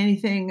attacking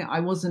anything. I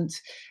wasn't,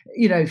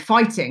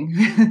 fighting.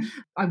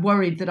 I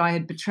worried that I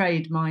had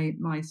betrayed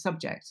my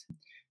subject.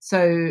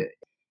 So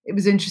it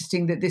was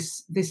interesting that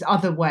this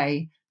other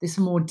way, this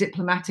more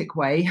diplomatic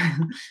way,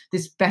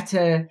 this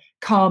better,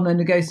 calmer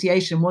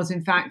negotiation was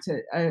in fact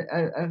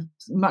a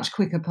much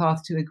quicker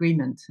path to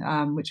agreement,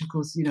 which of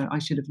course, I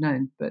should have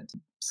known, but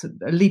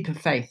a leap of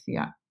faith,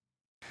 yeah.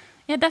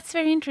 Yeah, that's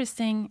very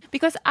interesting,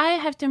 because I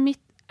have to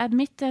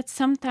admit that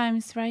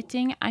sometimes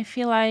writing, I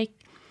feel like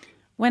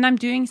when I'm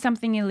doing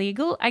something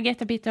illegal, I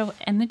get a bit of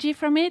energy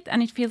from it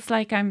and it feels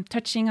like I'm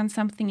touching on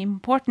something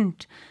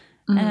important.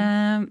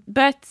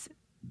 But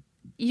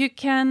you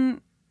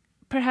can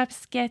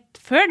perhaps get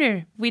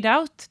further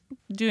without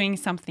doing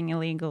something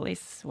illegal,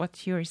 is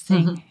what you're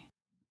saying.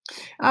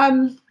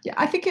 Yeah,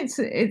 I think it's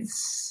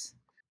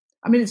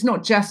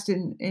not just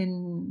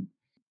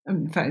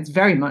in fact, it's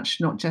very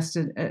much not just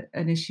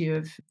an issue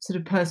of sort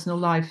of personal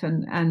life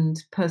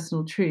and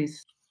personal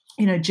truth.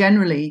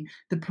 Generally,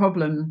 the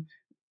problem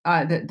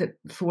that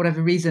for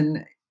whatever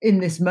reason in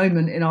this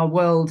moment in our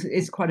world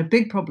is quite a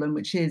big problem,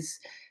 which is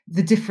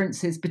the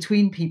differences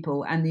between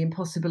people and the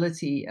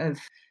impossibility of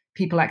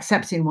people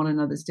accepting one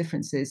another's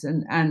differences,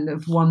 and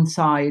of one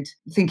side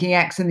thinking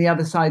X and the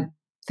other side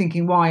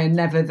thinking Y, and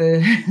never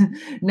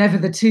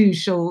the two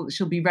shall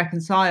be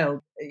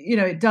reconciled.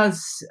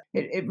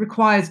 It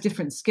requires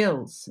different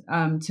skills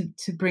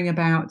to bring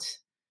about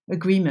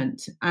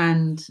agreement,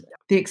 and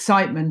the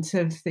excitement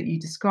that you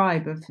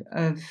describe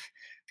of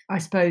I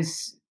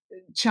suppose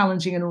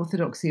challenging an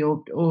orthodoxy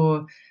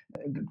or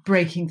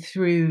breaking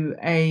through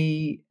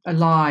a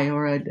lie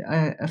or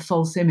a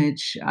false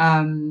image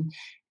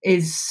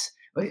is,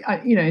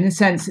 in a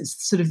sense,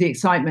 it's sort of the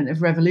excitement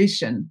of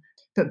revolution.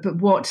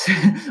 But what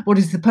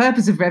is the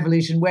purpose of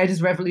revolution? Where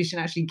does revolution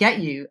actually get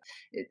you?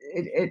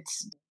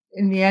 It's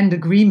in the end,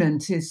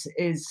 agreement is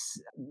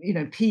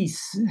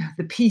peace.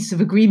 The peace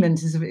of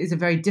agreement is a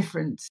very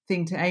different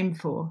thing to aim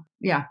for.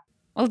 Yeah.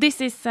 Well,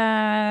 this is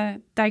a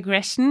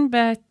digression,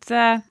 but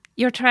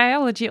your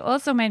trilogy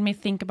also made me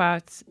think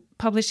about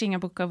publishing a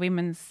book of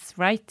women's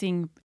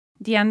writing.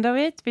 The end of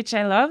it, which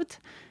I loved,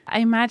 I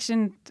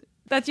imagined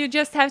that you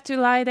just have to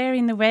lie there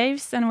in the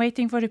waves and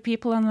waiting for the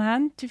people on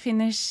land to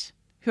finish,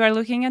 who are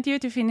looking at you,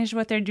 to finish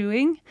what they're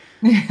doing.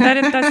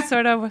 That's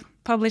sort of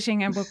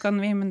publishing a book on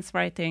women's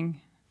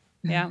writing.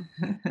 Yeah.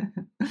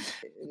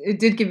 It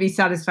did give me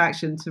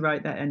satisfaction to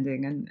write that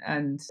ending,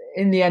 and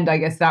in the end, I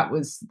guess that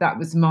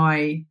was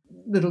my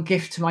little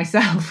gift to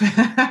myself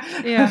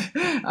Yeah.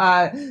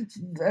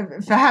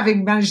 for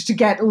having managed to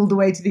get all the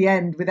way to the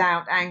end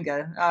without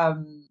anger.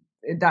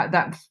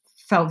 That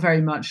felt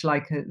very much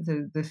like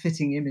the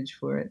fitting image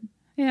for it.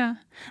 Yeah.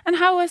 And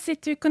how was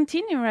it to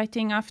continue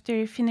writing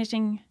after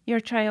finishing your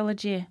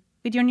trilogy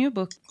with your new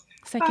book,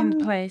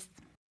 Second Place?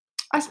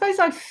 I suppose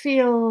I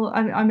feel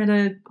I'm at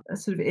a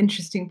sort of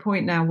interesting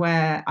point now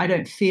where I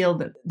don't feel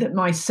that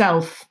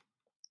myself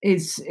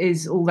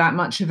is all that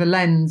much of a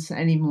lens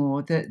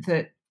anymore,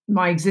 that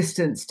my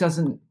existence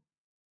doesn't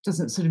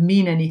sort of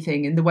mean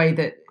anything in the way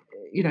that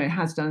it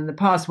has done in the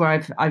past,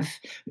 where I've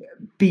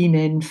been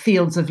in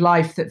fields of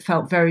life that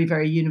felt very,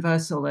 very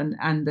universal,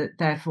 and that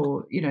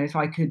therefore, if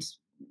I could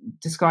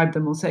describe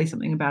them or say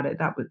something about it,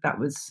 that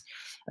was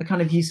a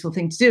kind of useful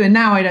thing to do. And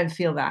now I don't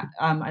feel that.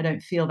 I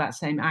don't feel that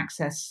same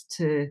access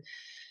to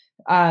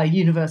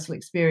universal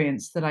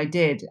experience that I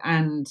did,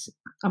 and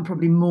I'm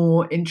probably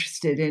more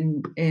interested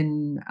in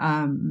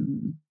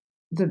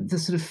the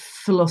sort of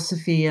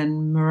philosophy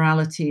and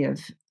morality of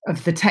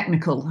the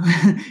technical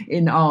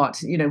in art.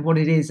 What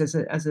it is as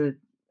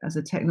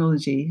a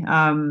technology.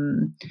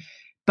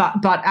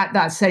 But at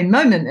that same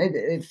moment,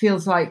 it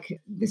feels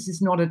like this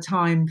is not a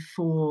time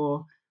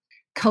for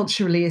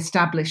culturally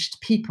established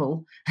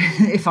people,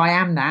 if I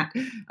am that,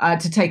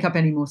 to take up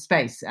any more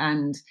space.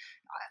 And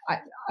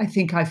I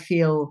think I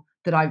feel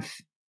that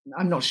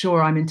I'm not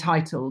sure I'm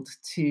entitled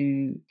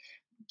to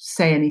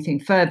say anything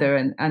further.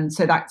 And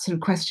so that sort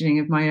of questioning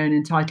of my own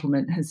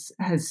entitlement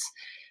has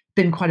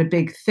been quite a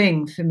big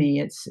thing for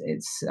me. It's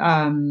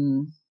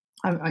I'm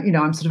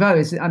sort of,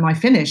 am I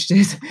finished?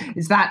 Is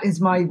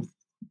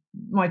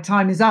my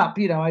time is up?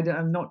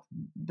 I'm not.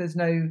 There's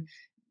no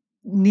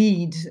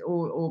need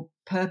or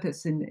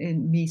purpose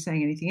in me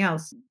saying anything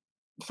else.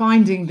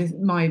 Finding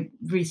my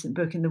recent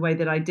book in the way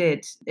that I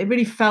did, it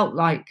really felt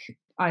like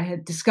I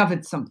had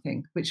discovered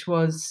something, which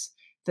was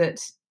that,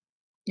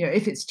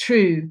 if it's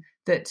true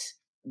that,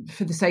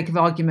 for the sake of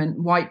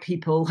argument, white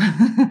people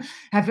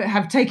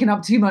have taken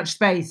up too much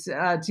space,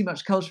 too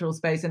much cultural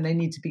space, and they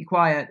need to be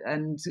quiet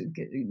and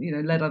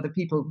let other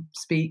people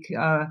speak,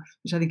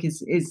 which I think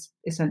is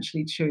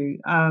essentially true.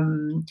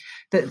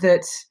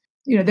 That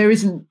there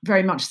isn't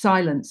very much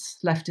silence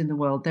left in the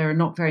world. There are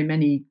not very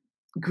many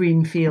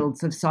green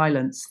fields of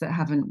silence that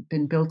haven't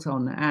been built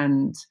on,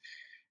 and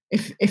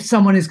if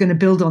someone is going to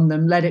build on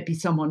them, let it be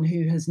someone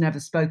who has never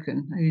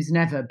spoken, who's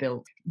never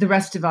built. The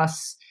rest of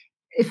us,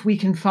 if we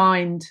can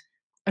find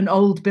an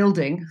old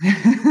building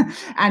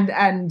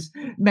and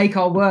make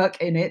our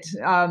work in it,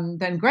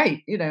 then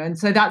great, And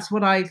so that's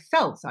what I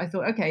felt. I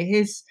thought, okay,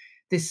 here's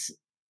this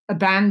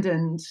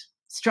abandoned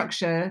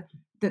structure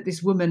that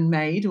this woman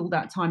made all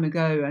that time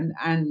ago,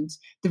 and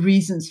the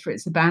reasons for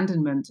its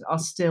abandonment are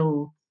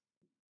still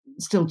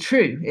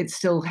true. It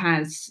still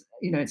has,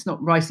 it's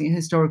not writing a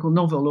historical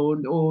novel,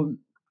 or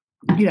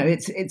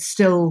it's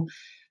still,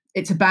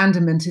 its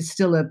abandonment is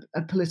still a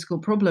political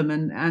problem.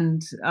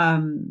 And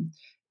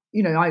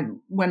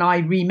when I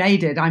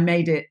remade it, I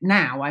made it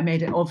now. I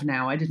made it of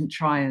now. I didn't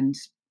try and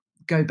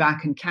go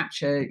back and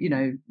capture,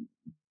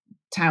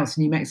 Taos,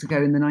 New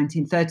Mexico in the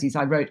 1930s.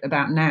 I wrote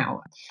about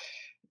now.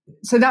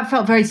 So that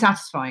felt very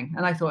satisfying.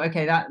 And I thought,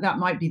 okay, that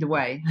might be the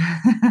way,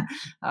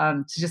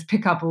 to just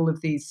pick up all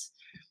of these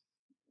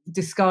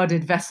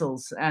discarded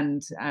vessels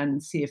and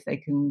see if they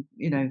can,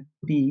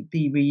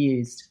 be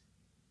reused.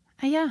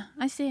 Yeah,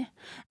 I see.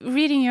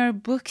 Reading your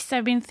books,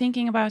 I've been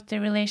thinking about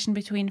the relation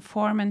between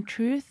form and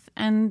truth.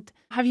 And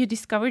have you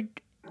discovered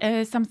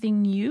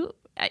something new?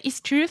 Is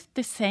truth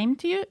the same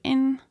to you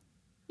in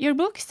your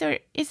books, or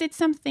is it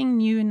something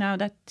new now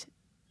that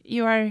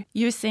you are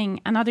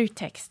using another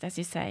text, as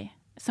you say,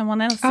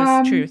 someone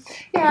else's truth?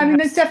 Yeah, I mean,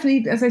 there's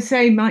definitely, as I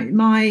say,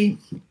 my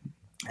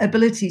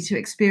ability to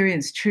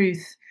experience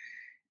truth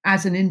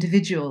as an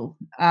individual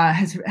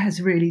has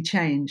really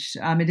changed.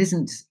 It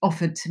isn't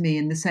offered to me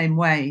in the same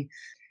way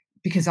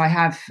because I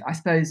have, I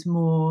suppose,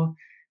 more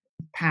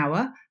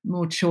power,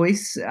 more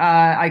choice.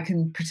 I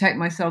can protect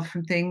myself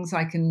from things.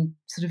 I can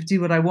sort of do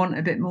what I want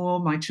a bit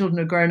more. My children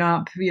are grown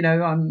up.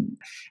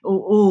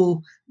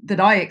 All that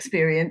I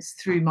experience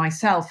through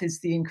myself is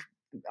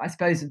I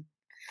suppose, a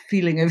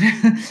feeling of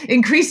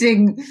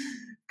increasing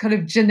kind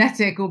of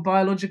genetic or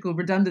biological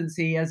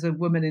redundancy as a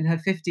woman in her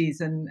 50s,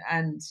 and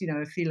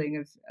a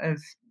feeling of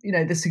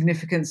the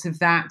significance of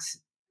that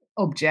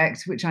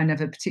object, which I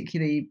never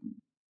particularly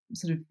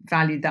sort of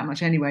valued that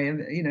much anyway,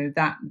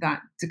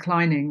 that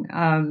declining.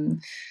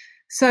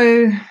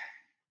 So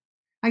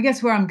I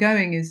guess where I'm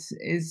going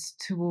is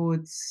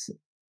towards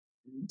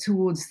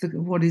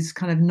what is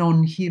kind of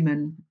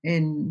non-human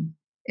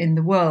in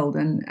the world,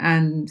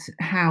 and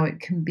how it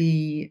can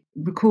be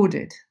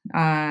recorded,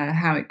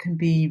 how it can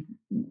be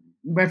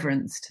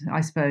reverenced,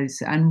 I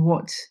suppose, and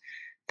what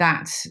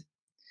that,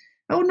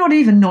 not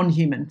even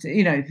non-human,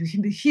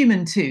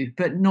 human too,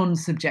 but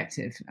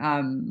non-subjective,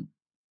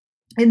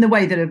 in the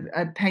way that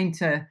a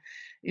painter,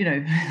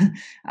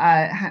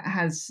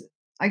 has,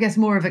 I guess,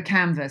 more of a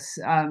canvas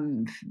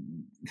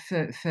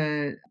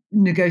for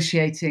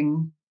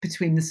negotiating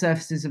between the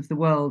surfaces of the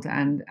world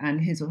and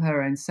his or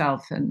her own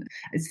self, and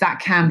it's that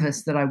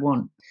canvas that I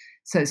want.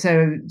 So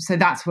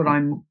that's what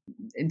I'm,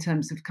 in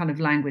terms of kind of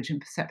language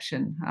and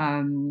perception.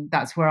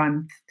 That's where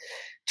I'm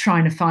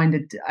trying to find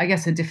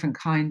a different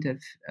kind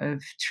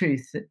of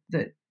truth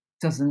that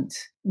doesn't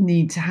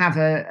need to have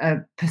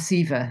a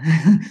perceiver,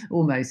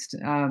 almost,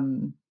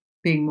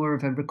 being more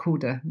of a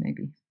recorder,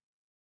 maybe.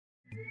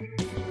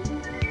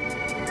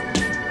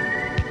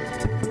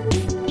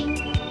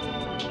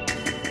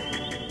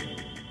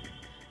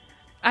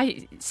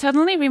 I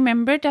suddenly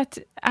remembered that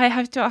I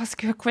have to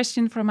ask you a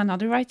question from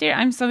another writer.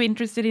 I'm so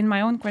interested in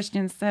my own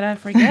questions that I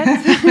forget.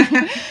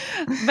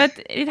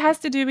 But it has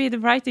to do with the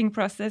writing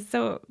process,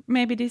 so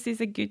maybe this is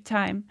a good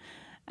time.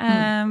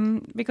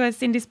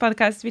 Because in this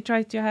podcast, we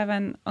try to have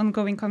an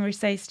ongoing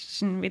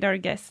conversation with our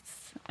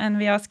guests, and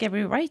we ask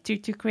every writer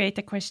to create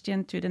a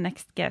question to the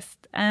next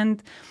guest.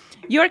 And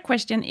your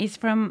question is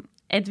from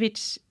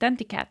Edwidge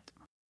Danticat.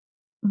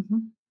 Mm-hmm.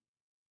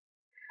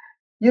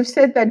 You've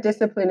said that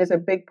discipline is a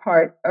big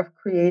part of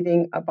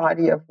creating a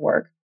body of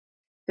work.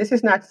 This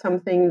is not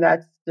something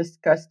that's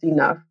discussed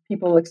enough.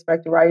 People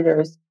expect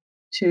writers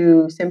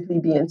to simply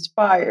be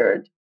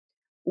inspired.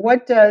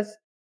 What does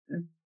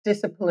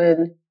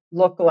discipline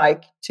look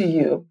like to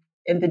you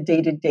in the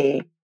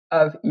day-to-day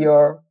of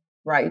your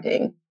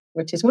writing,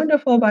 which is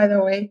wonderful, by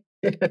the way?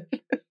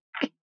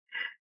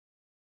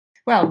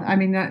 Well, I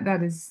mean,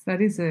 that is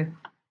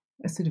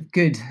a sort of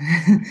good,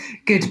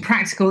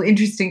 practical,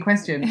 interesting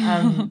question.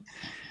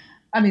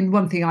 I mean,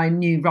 one thing I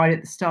knew right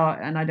at the start,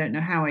 and I don't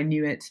know how I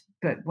knew it,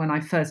 but when I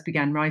first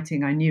began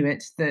writing, I knew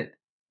it, that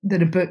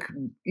a book,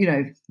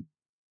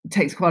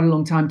 takes quite a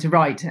long time to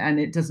write, and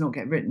it does not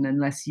get written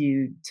unless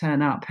you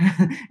turn up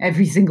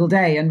every single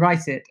day and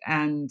write it.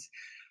 And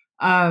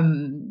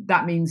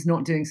that means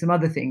not doing some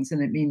other things,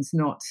 and it means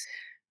not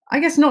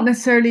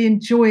necessarily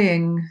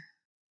enjoying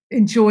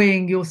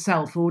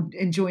yourself or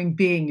enjoying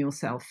being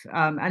yourself.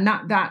 And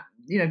that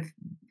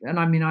and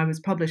I mean, I was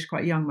published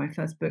quite young. My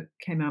first book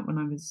came out when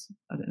I was,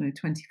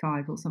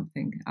 25 or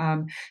something.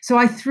 So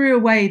I threw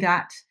away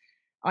that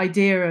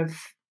idea of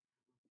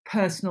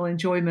personal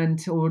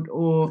enjoyment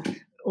or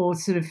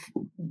sort of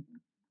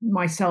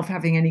myself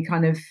having any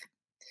kind of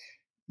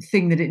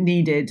thing that it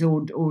needed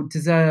or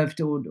deserved,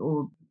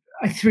 or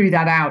I threw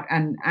that out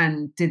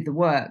and did the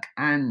work.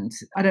 And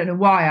I don't know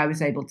why I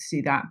was able to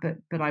do that,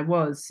 but I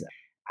was.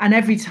 And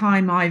every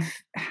time I've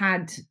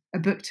had a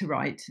book to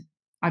write,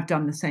 I've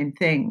done the same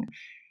thing.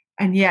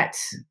 And yet,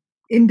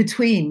 in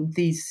between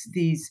these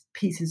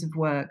pieces of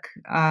work,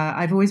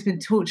 I've always been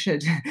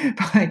tortured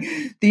by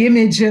the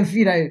image of,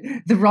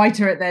 the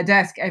writer at their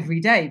desk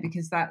every day,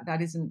 because that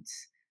isn't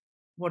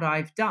what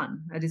I've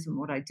done. That isn't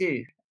what I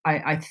do.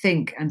 I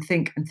think and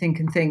think and think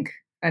and think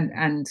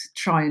and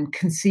try and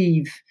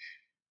conceive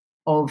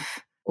of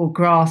or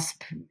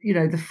grasp,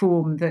 the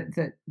form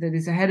that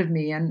is ahead of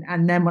me.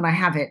 And then when I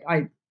have it,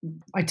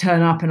 I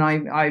turn up and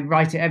I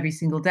write it every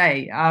single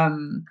day.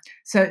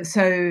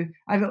 So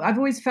I've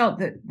always felt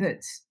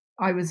that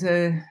I was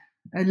a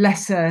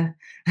lesser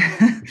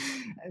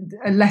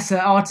a lesser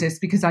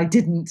artist because I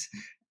didn't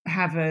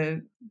have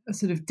a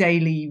sort of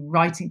daily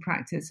writing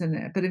practice.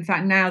 But in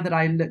fact, now that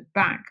I look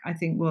back, I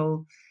think,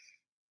 well,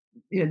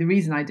 the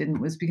reason I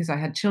didn't was because I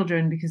had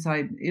children, because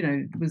I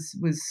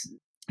was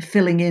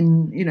filling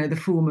in the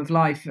form of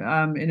life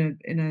in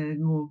a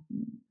more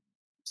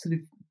sort of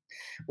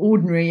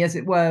ordinary, as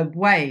it were,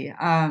 way.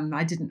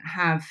 I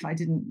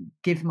didn't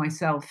give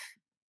myself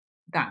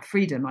that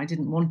freedom. I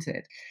didn't want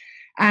it.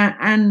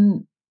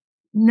 And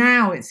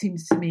now it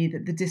seems to me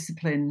that the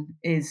discipline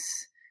is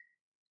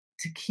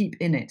to keep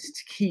in it,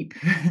 to keep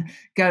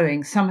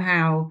going.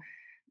 Somehow,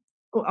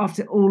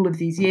 after all of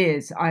these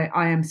years,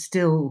 I am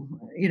still,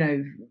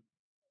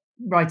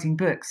 writing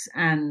books,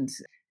 and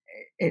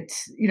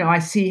it's, I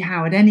see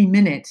how at any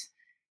minute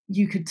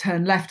you could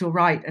turn left or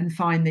right and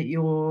find that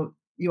you're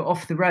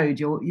off the road.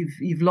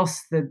 You've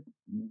lost the,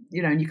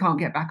 and you can't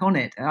get back on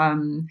it.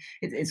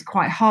 It's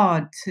quite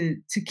hard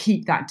to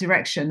keep that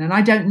direction. And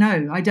I don't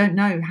know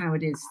how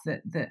it is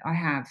that I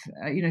have.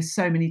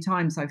 So many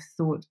times I've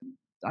thought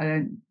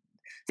I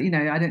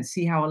don't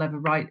see how I'll ever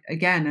write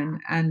again.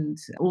 And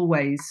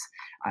always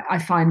I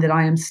find that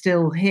I am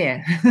still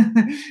here.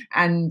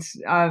 And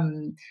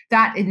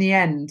that in the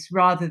end,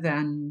 rather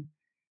than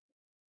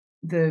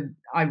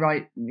I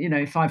write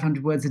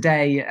 500 words a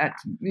day at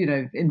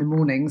in the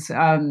mornings,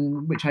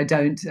 which I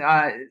don't,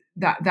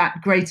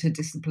 that greater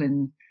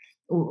discipline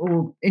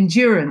or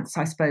endurance,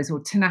 I suppose, or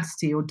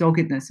tenacity or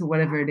doggedness or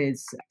whatever it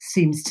is,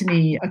 seems to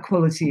me a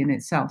quality in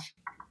itself.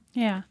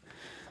 Yeah.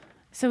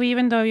 So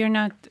even though you're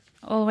not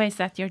always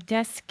at your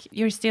desk,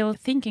 you're still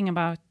thinking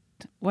about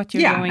what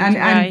you're going to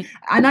write.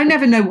 And I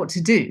never know what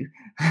to do.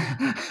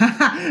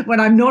 When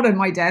I'm not at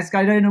my desk,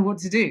 I don't know what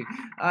to do.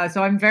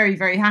 So I'm very,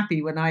 very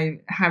happy when I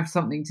have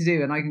something to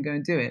do and I can go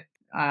and do it.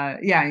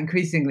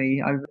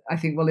 increasingly, I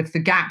think, well, if the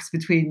gaps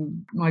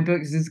between my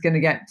books is going to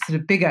get sort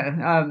of bigger,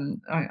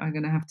 I'm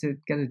going to have to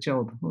get a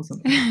job or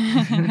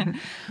something.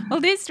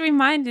 Well, this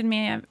reminded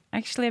me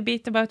actually a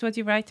bit about what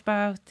you write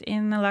about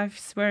in A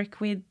Life's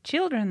Work with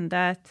Children,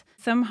 that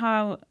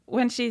somehow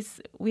when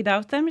she's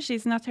without them,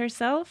 she's not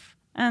herself.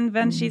 And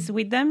when she's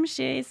with them,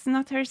 she is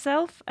not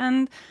herself.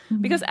 And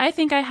because I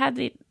think I had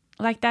it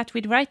like that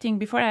with writing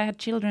before I had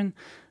children,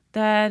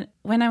 that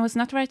when I was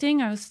not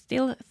writing, I was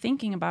still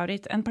thinking about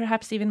it, and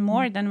perhaps even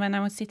more than when I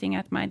was sitting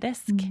at my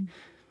desk.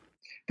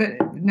 But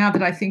now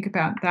that I think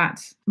about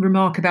that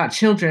remark about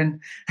children,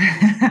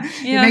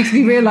 it makes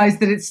me realize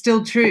that it's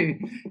still true,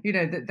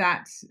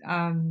 that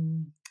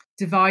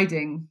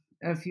dividing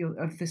of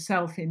the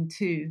self in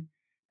two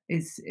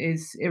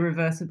is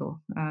irreversible.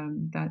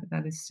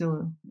 That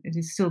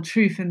is still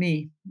true for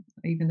me,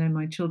 even though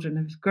my children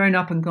have grown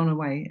up and gone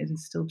away. It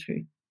is still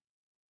true.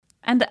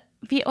 And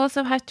we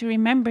also have to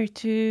remember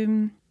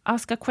to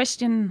ask a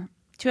question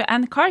to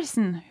Anne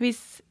Carson, who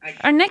is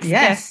our next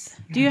guest.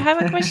 Do you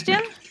have a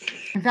question?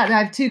 In fact,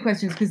 I have two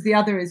questions, because the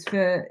other is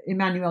for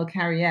Emmanuel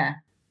Carrière.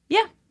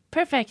 Yeah,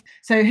 perfect.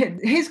 So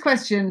his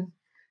question,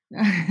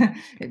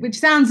 which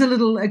sounds a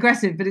little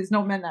aggressive, but it's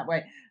not meant that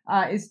way,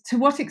 is, to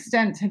what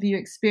extent have you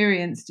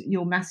experienced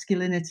your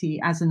masculinity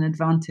as an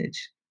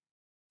advantage?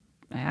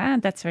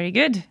 That's very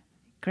good.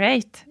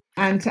 Great.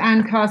 And to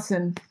Anne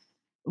Carson,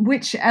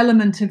 which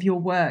element of your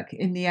work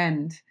in the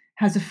end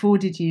has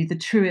afforded you the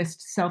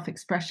truest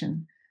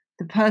self-expression,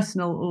 the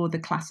personal or the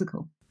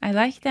classical? I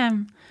like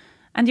them.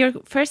 And your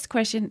first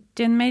question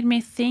then made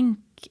me think,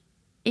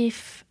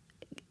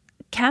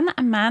 can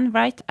a man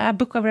write a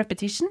book of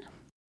repetition?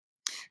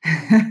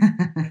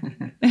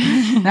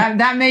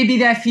 that may be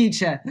their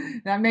future.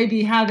 That may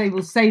be how they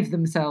will save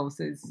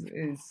themselves, is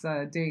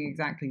doing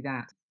exactly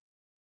that.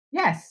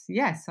 Yes,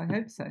 I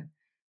hope so.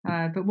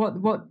 But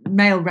what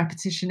male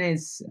repetition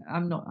is,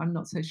 I'm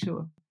not so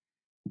sure.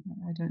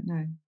 I don't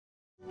know.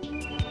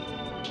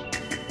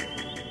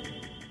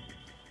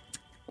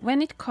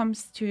 When it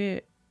comes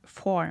to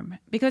form,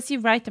 because you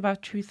write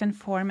about truth and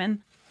form,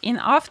 and in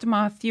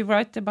Aftermath you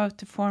write about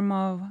the form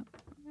of,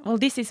 well,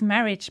 this is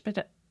marriage,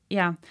 but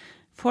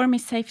form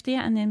is safety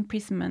and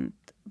imprisonment,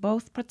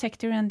 both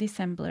protector and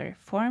dissembler.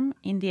 Form,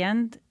 in the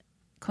end,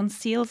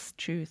 conceals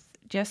truth,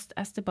 just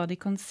as the body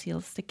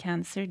conceals the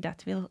cancer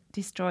that will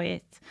destroy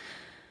it.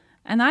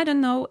 And I don't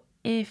know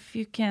if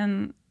you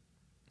can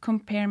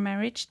compare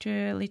marriage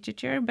to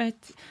literature,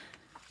 but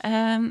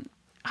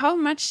how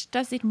much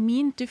does it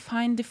mean to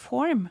find the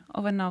form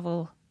of a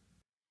novel?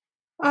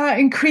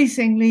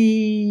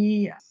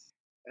 Increasingly,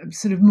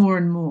 sort of more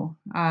and more,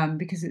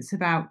 because it's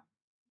about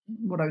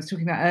what I was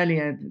talking about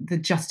earlier, the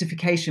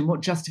justification.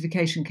 What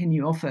justification can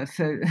you offer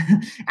for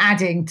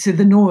adding to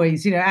the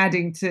noise,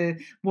 adding to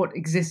what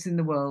exists in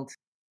the world?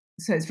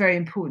 So it's very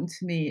important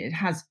to me. It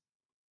has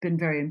been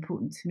very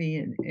important to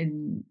me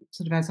in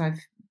sort of as I've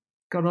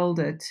got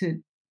older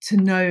to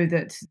know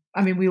that,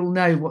 I mean, we all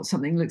know what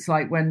something looks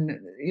like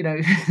when,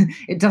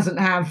 it doesn't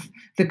have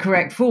the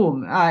correct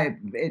form.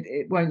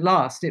 It won't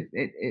last.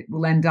 It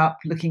will end up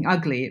looking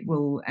ugly. It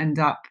will end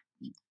up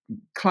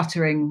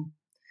cluttering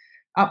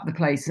up the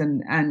place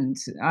and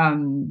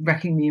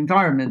wrecking the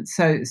environment.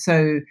 So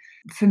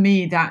for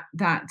me,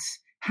 that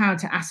how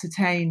to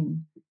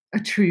ascertain a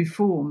true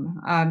form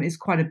is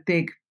quite a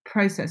big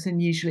process,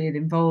 and usually it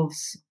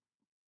involves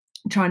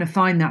trying to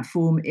find that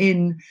form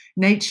in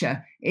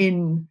nature,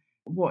 in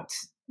what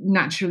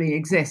naturally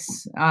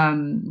exists.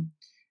 And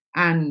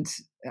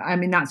I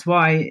mean, that's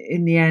why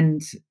in the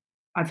end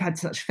I've had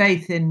such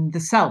faith in the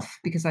self,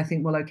 because I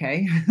think, well,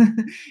 okay,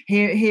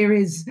 here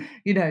is,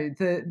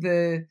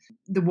 the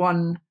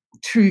one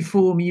true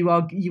form you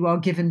are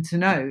given to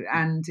know,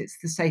 and it's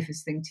the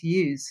safest thing to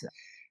use.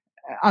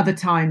 Other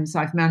times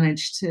I've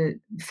managed to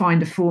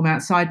find a form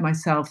outside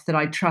myself that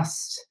I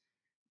trust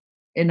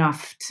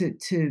enough to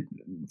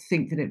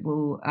think that it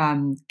will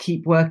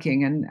keep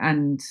working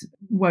and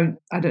won't,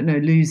 I don't know,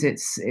 lose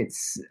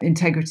its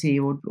integrity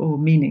or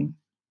meaning.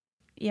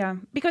 Yeah,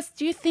 because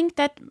do you think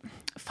that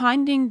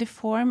finding the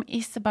form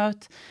is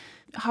about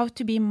how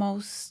to be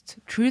most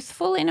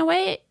truthful in a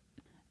way?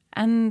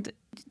 And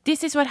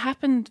this is what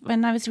happened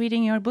when I was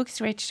reading your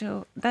books,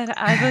 Rachel,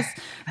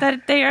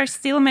 that they are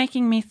still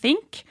making me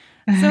think.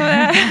 So,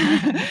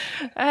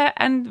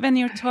 and when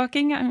you're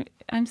talking,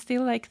 I'm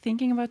still like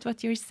thinking about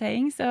what you're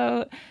saying.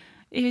 So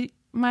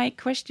my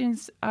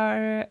questions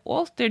are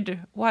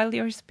altered while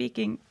you're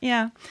speaking.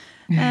 Yeah.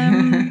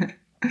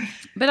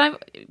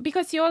 But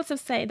because you also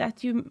say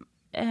that you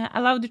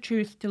allow the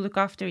truth to look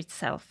after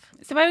itself.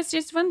 So I was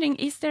just wondering,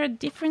 is there a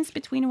difference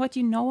between what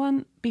you know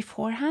on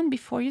beforehand,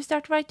 before you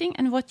start writing,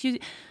 and what you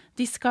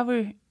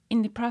discover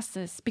in the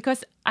process?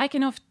 Because I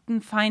can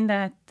often find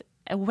that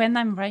when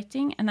I'm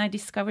writing and I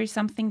discover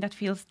something that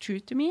feels true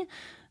to me,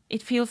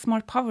 it feels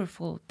more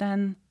powerful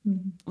than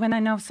when I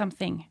know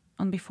something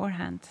on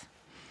beforehand.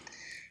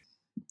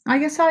 I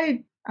guess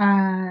I'm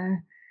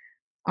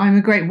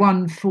a great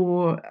one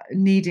for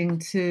needing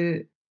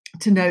to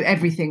know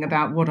everything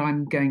about what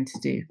I'm going to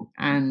do,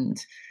 and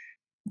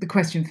the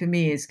question for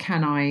me is,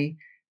 can I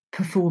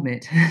perform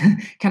it?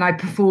 Can I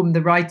perform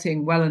the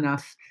writing well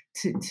enough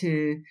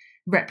to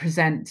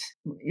represent,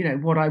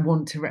 what I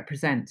want to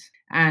represent?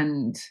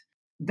 And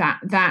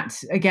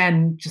that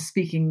again, just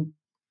speaking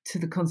to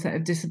the concept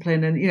of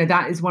discipline, and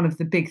that is one of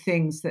the big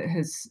things that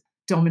has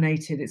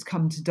it's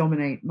come to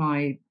dominate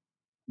my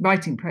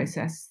writing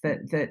process,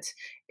 that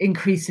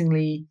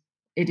increasingly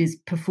it is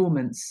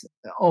performance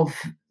of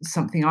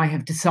something I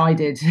have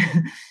decided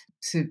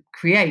to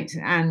create,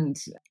 and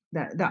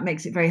that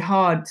makes it very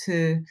hard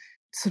to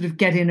sort of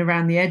get in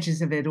around the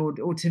edges of it, or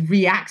to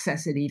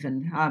re-access it,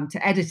 even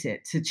to edit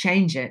it, to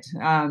change it.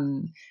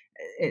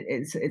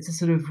 It's a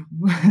sort of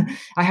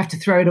I have to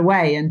throw it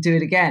away and do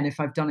it again if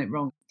I've done it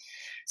wrong.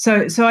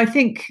 So I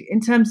think in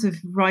terms of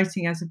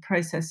writing as a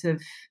process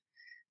of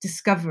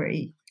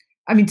discovery,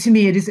 I mean, to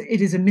me, it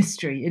is a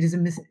mystery.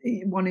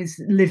 One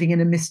is living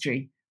in a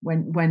mystery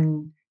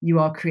when you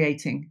are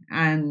creating,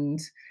 and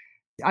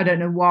I don't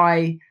know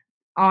why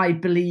I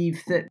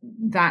believe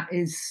that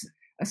is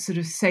a sort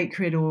of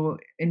sacred or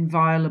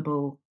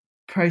inviolable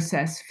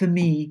process for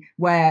me,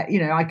 where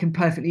I can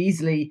perfectly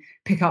easily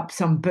pick up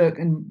some book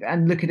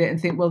and look at it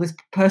and think, well, this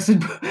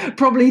person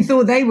probably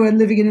thought they were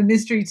living in a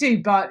mystery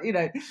too, but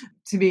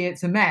to me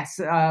it's a mess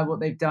what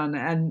they've done,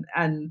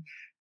 and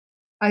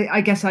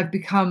I guess I've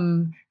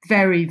become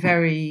very,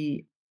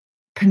 very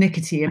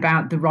pernickety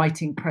about the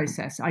writing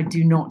process. I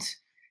do not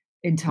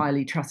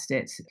entirely trust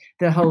it.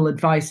 The whole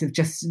advice of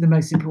just the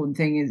most important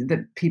thing is that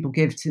people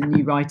give to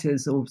new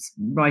writers or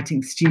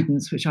writing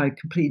students, which I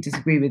completely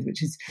disagree with,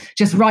 which is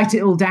just write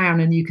it all down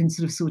and you can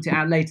sort of sort it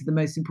out later. The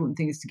most important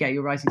thing is to get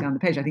your writing down the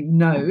page. I think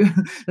no.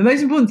 The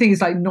most important thing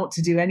is like not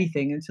to do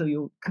anything until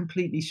you're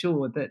completely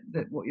sure that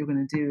what you're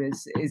going to do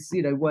is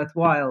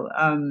worthwhile.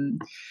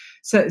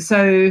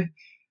 So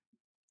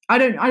I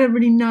don't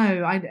really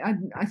know.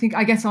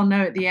 I guess I'll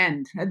know at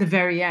the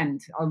very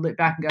end. I'll look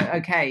back and go,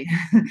 okay,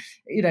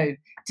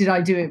 did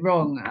I do it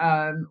wrong?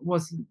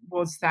 Was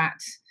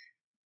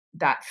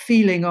that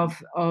feeling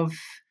of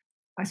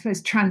I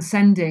suppose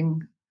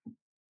transcending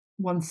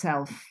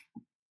oneself,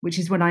 which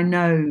is when I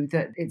know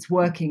that it's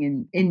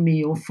working in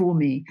me or for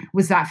me,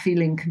 was that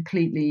feeling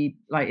completely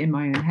like in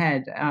my own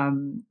head,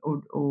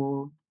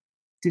 or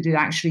did it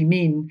actually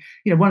mean?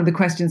 One of the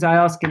questions I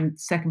ask in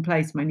Second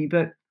Place, my new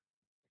book,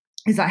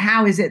 is like,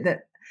 how is it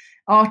that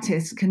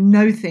artists can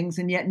know things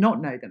and yet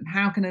not know them?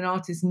 How can an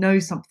artist know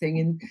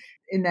something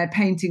in their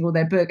painting or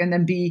their book and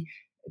then be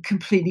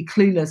completely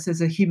clueless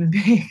as a human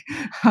being?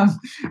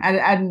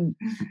 And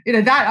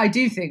that I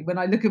do think, when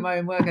I look at my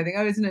own work, I think,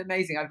 oh, isn't it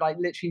amazing? I've like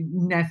literally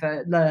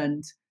never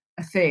learned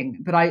a thing,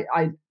 but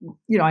I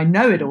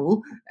know it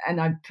all and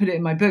I put it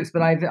in my books,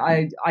 but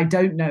I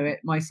don't know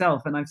it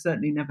myself, and I've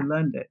certainly never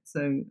learned it.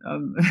 So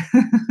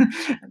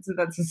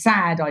that's a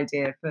sad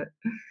idea, but.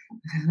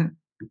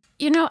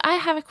 I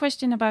have a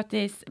question about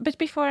this, but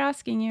before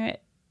asking you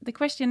the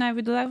question, I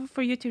would love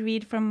for you to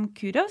read from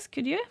Kudos.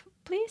 Could you,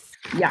 please?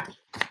 Yeah.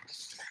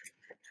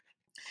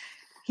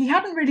 He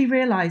hadn't really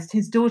realized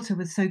his daughter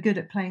was so good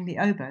at playing the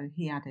oboe,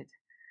 he added.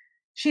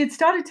 She had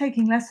started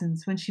taking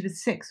lessons when she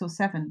was 6 or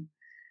 7,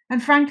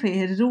 and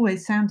frankly, it had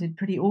always sounded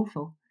pretty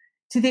awful,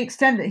 to the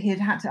extent that he had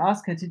had to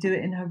ask her to do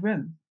it in her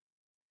room.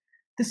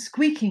 The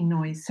squeaking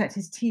noise set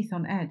his teeth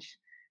on edge,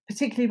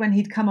 particularly when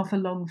he'd come off a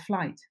long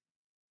flight.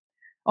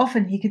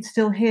 Often he could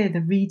still hear the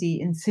reedy,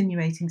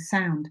 insinuating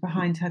sound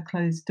behind her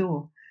closed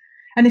door,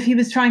 and if he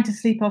was trying to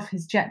sleep off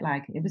his jet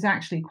lag, it was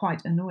actually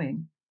quite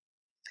annoying.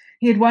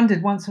 He had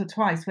wondered once or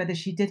twice whether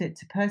she did it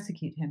to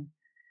persecute him,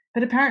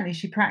 but apparently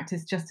she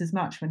practiced just as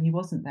much when he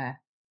wasn't there.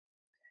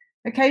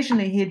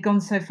 Occasionally he had gone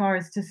so far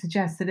as to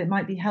suggest that it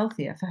might be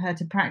healthier for her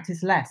to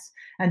practice less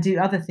and do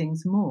other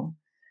things more,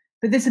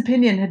 but this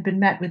opinion had been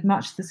met with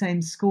much the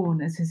same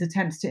scorn as his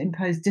attempts to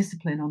impose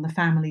discipline on the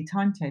family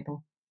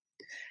timetable.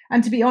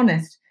 And to be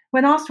honest,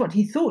 when asked what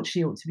he thought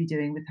she ought to be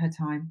doing with her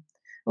time,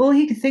 all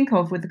he could think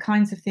of were the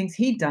kinds of things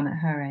he'd done at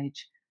her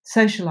age,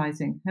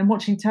 socializing and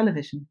watching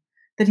television,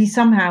 that he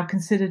somehow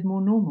considered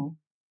more normal.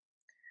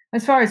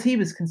 As far as he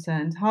was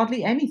concerned,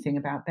 hardly anything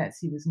about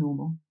Betsy was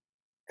normal.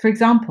 For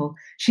example,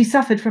 she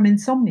suffered from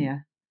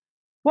insomnia.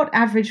 What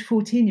average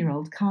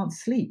 14-year-old can't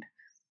sleep?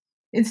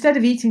 Instead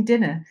of eating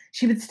dinner,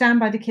 she would stand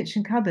by the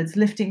kitchen cupboards,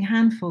 lifting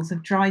handfuls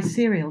of dry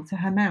cereal to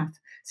her mouth,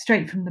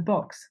 straight from the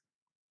box.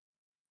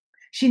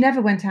 She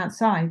never went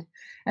outside,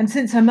 and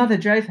since her mother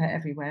drove her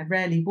everywhere,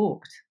 rarely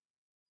walked.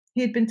 He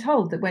had been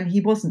told that when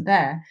he wasn't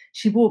there,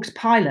 she walked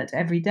pilot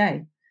every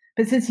day,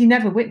 but since he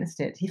never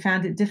witnessed it, he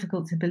found it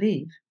difficult to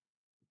believe.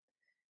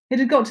 It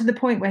had got to the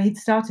point where he'd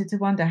started to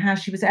wonder how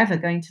she was ever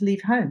going to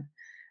leave home,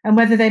 and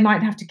whether they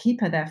might have to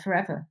keep her there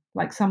forever,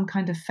 like some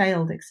kind of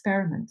failed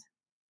experiment.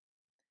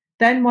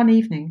 Then one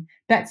evening,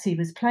 Betsy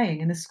was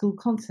playing in a school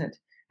concert,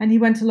 and he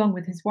went along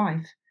with his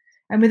wife,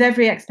 and with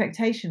every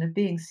expectation of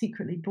being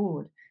secretly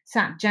bored,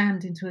 sat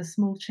jammed into a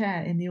small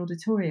chair in the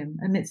auditorium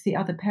amidst the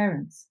other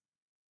parents.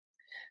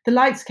 The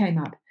lights came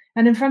up,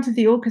 and in front of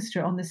the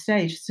orchestra on the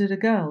stage stood a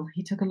girl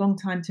he took a long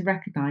time to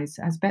recognize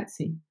as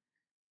Betsy.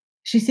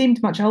 She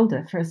seemed much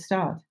older for a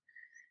start,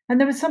 and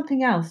there was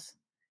something else,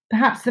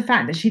 Perhaps the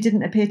fact that she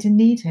didn't appear to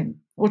need him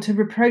or to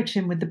reproach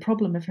him with the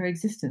problem of her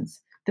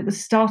existence that was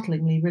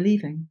startlingly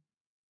relieving.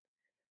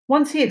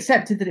 Once he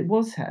accepted that it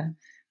was her,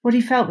 what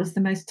he felt was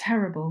the most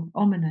terrible,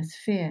 ominous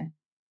fear.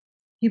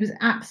 He was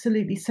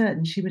absolutely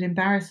certain she would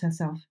embarrass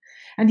herself,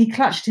 and he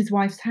clutched his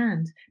wife's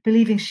hand,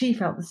 believing she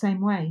felt the same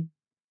way.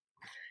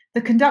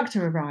 The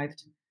conductor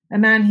arrived, a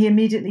man he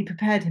immediately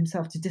prepared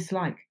himself to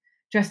dislike,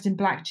 dressed in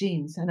black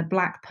jeans and a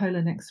black polo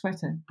neck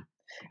sweater.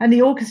 And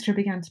the orchestra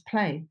began to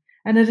play,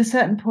 and at a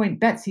certain point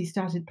Betsy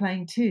started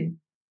playing too.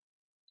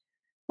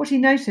 What he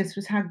noticed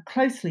was how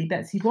closely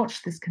Betsy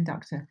watched this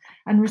conductor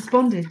and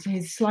responded to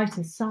his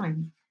slightest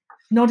sign,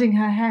 nodding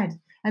her head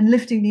and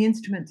lifting the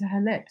instrument to her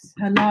lips,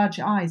 her large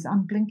eyes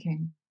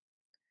unblinking.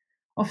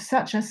 Of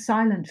such a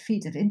silent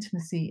feat of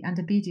intimacy and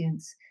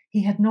obedience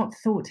he had not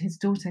thought his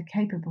daughter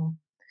capable,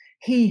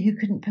 he who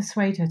couldn't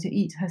persuade her to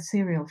eat her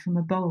cereal from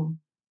a bowl.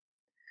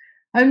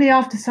 Only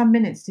after some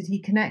minutes did he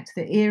connect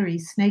the eerie,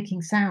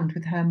 snaking sound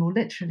with her more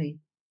literally.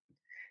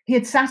 He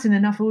had sat in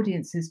enough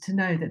audiences to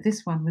know that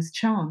this one was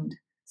charmed,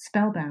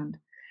 spellbound,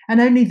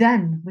 and only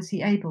then was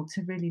he able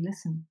to really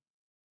listen.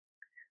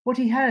 What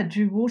he heard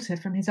drew water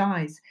from his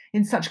eyes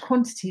in such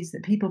quantities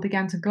that people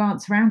began to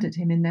glance round at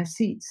him in their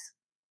seats.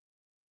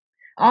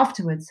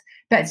 Afterwards,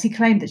 Betsy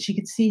claimed that she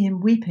could see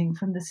him weeping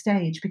from the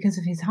stage because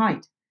of his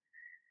height.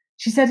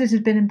 She said it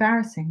had been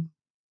embarrassing.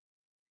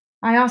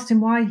 I asked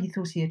him why he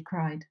thought he had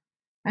cried,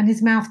 and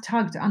his mouth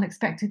tugged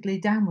unexpectedly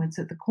downwards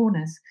at the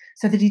corners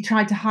so that he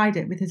tried to hide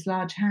it with his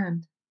large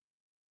hand.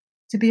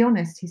 To be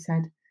honest, he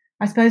said,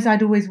 I suppose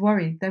I'd always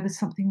worried there was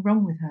something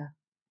wrong with her.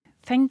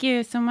 Thank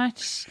you so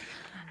much.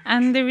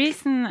 And the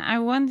reason I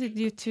wanted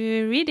you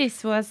to read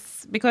this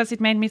was because it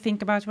made me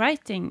think about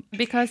writing.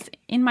 Because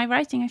in my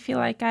writing, I feel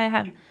like I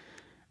have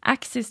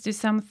access to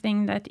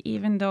something that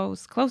even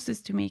those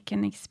closest to me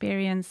can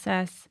experience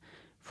as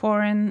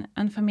foreign,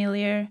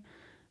 unfamiliar,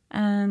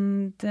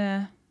 and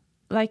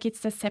like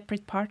it's a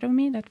separate part of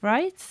me that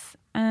writes.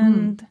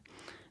 And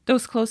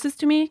those closest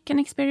to me can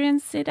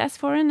experience it as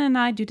foreign, and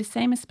I do the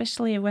same,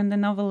 especially when the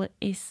novel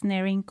is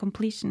nearing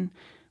completion,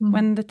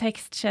 when the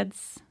text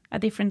sheds a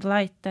different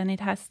light than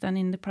it has done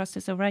in the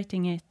process of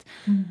writing it.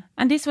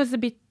 And this was a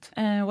bit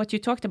what you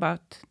talked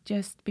about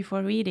just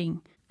before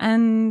reading.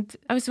 And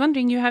I was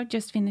wondering, you have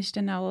just finished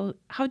a novel.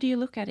 How do you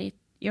look at it,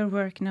 your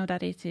work, now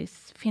that it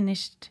is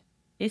finished?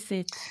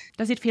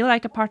 Does it feel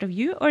like a part of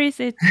you, or is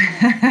it?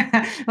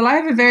 Well, I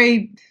have a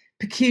very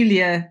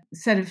peculiar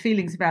set of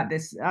feelings about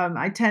this.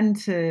 I tend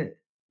to,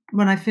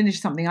 when I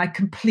finish something, I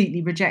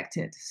completely reject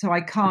it. So I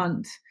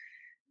can't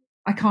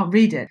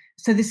read it.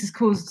 So this has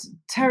caused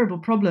terrible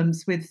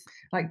problems with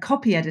like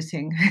copy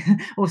editing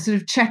or sort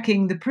of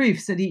checking the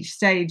proofs at each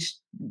stage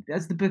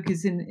as the book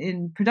is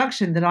in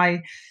production, that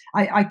I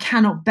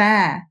cannot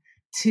bear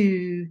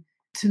to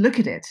look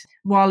at it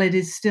while it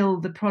is still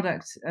the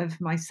product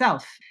of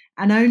myself.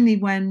 And only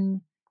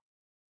when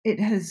it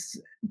has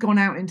gone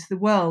out into the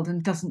world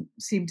and doesn't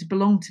seem to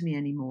belong to me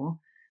anymore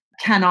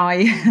can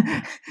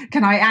I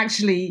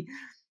actually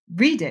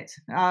read it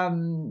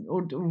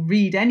or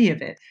read any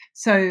of it.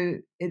 So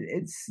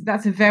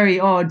that's a very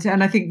odd,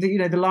 and I think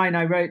that the line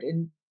I wrote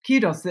in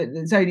Kudos, that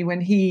it's only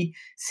when he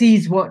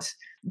sees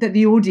that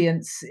the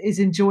audience is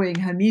enjoying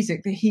her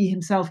music that he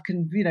himself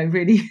can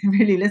really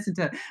really listen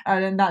to,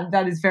 and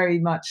that is very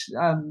much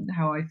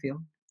how I feel.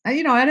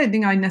 I don't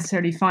think I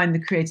necessarily find the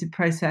creative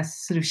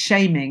process sort of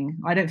shaming.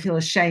 I don't feel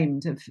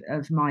ashamed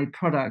of my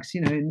product,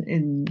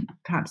 in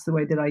perhaps the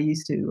way that I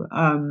used to.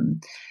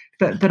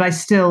 But I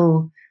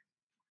still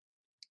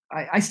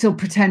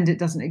pretend it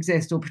doesn't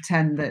exist, or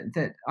pretend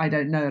that I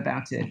don't know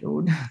about it,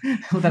 or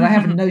that I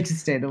haven't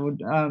noticed it, or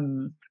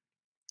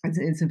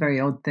it's a very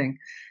odd thing.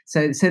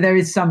 So there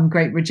is some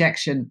great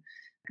rejection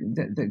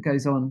that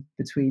goes on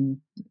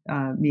between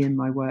me and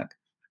my work.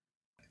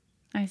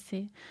 I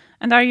see.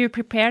 And are you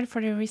prepared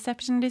for the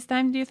reception this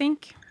time, do you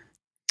think?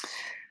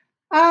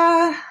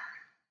 Well,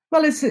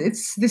 this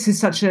is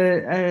such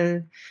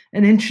an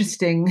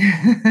interesting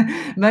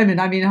moment.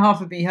 I mean, half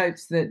of me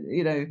hopes that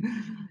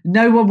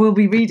no one will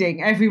be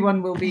reading,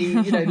 everyone will be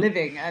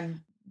living and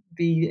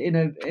be in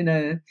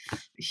a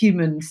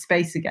human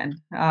space again.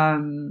 I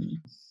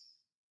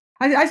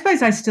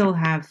suppose I still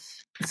have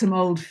some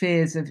old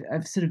fears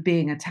of sort of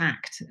being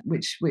attacked,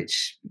 which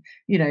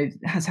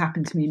has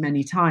happened to me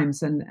many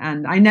times, and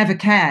I never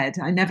cared.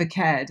 I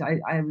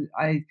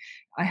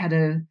had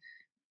a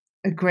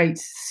great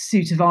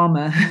suit of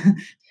armor,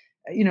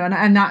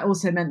 and that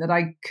also meant that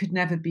I could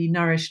never be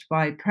nourished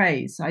by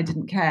praise. I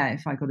didn't care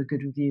if I got a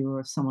good review or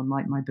if someone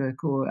liked my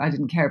book, or I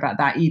didn't care about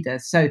that either.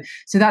 So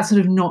that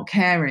sort of not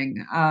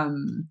caring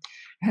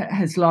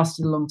has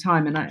lasted a long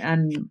time, and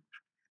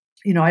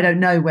I don't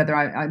know whether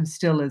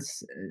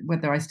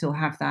whether I still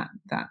have that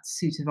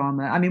suit of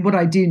armor. I mean, what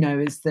I do know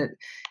is that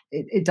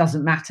it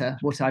doesn't matter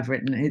what I've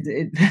written.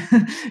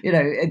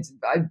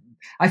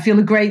 I feel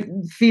a great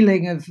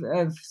feeling of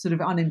sort of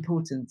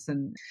unimportance,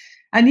 and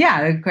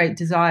a great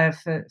desire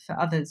for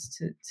others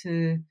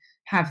to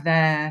have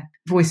their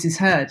voices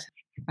heard.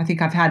 I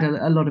think I've had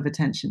a lot of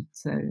attention,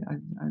 so I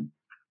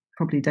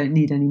probably don't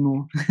need any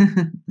more.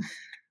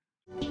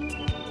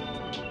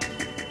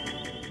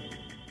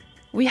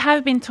 We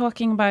have been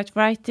talking about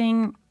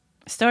writing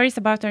stories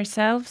about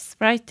ourselves,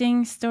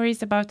 writing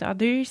stories about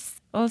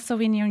others, also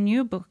in your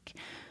new book,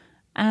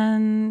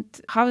 and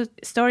how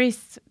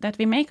stories that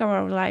we make of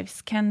our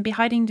lives can be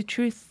hiding the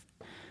truth.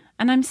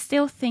 And I'm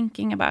still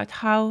thinking about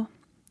how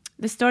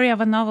the story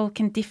of a novel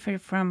can differ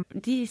from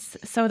these,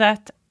 so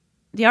that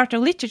the art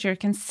of literature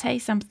can say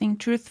something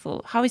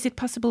truthful. How is it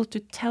possible to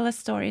tell a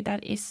story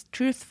that is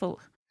truthful?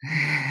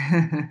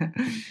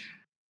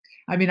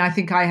 I mean, I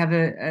think I have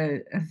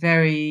a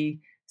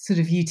very sort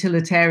of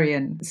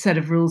utilitarian set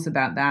of rules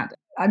about that.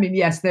 I mean,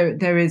 yes,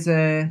 there is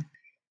a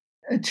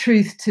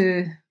truth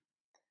to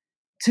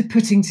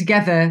putting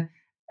together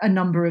a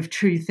number of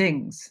true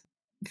things.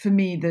 For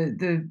me,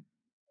 the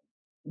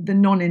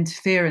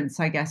non-interference,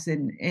 I guess,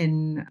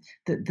 in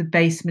the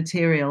base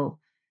material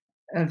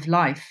of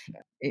life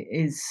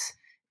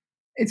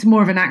it's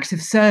more of an act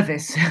of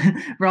service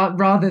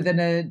rather than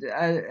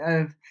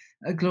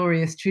a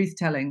glorious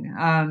truth-telling.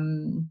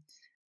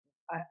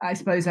 I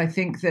suppose I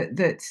think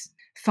that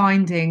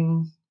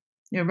finding,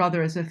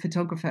 rather as a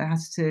photographer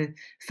has to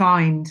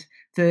find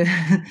the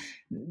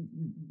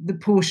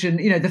portion,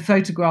 the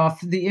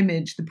photograph, the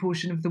image, the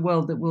portion of the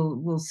world that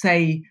will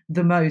say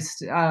the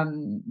most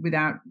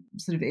without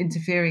sort of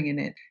interfering in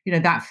it.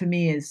 That for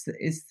me is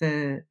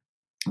the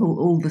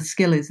all the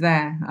skill is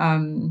there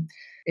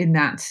in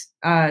that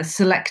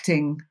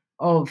selecting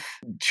of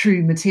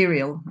true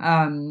material.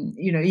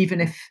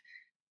 Even if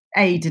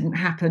A didn't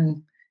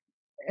happen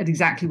at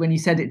exactly when you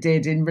said it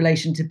did in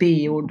relation to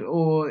B, or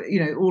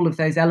all of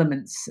those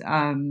elements,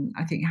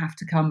 I think have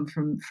to come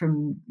from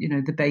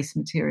the base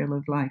material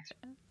of life.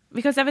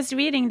 Because I was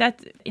reading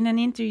that in an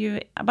interview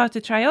about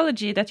the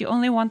trilogy that you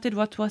only wanted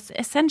what was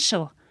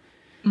essential,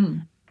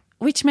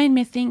 which made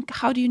me think,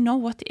 how do you know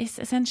what is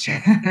essential?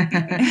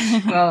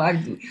 Well,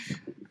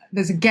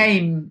 there's a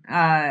game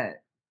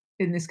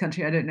in this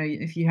country, I don't know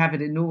if you have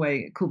it in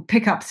Norway, called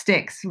Pick Up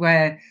Sticks,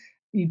 where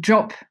you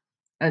drop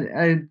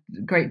a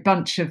great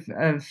bunch of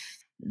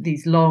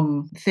these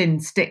long, thin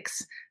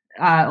sticks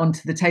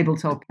onto the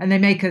tabletop, and they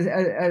make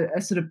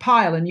a sort of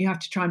pile, and you have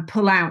to try and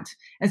pull out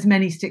as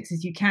many sticks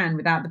as you can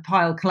without the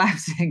pile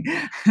collapsing.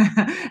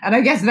 And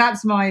I guess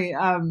that's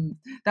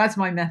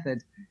my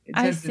method in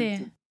terms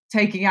of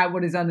taking out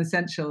what is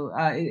unessential.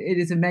 It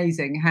is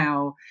amazing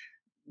how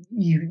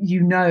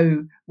you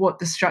know what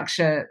the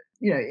structure,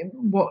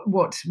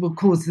 what will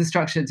cause the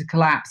structure to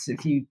collapse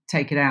if you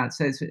take it out.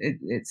 So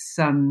it's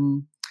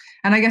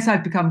and I guess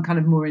I've become kind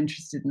of more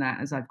interested in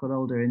that as I've got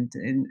older,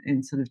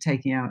 in sort of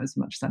taking out as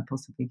much as I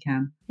possibly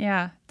can.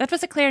 Yeah, that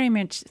was a clear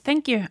image.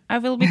 Thank you. I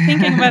will be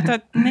thinking about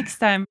that next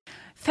time.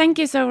 Thank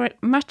you so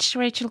much,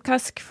 Rachel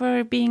Cusk,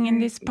 for being in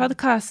this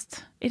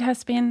podcast. It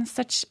has been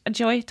such a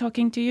joy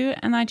talking to you,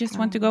 and I just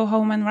want to go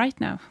home and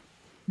write now.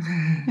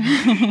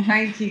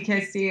 Thank you,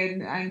 Kirsty,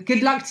 and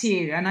good luck to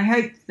you. And I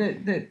hope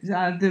that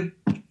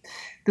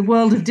the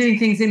world of doing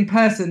things in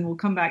person will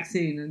come back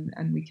soon,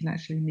 and we can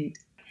actually meet.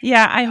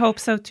 Yeah, I hope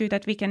so too,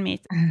 that we can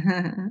meet.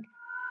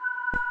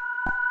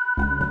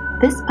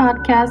 This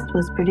podcast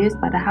was produced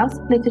by the House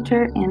of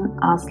Literature in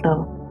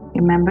Oslo.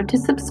 Remember to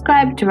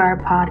subscribe to our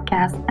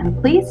podcast,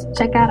 and please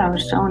check out our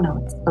show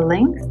notes for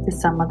links to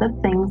some of the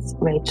things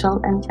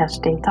Rachel and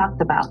Kjersti talked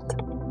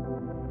about.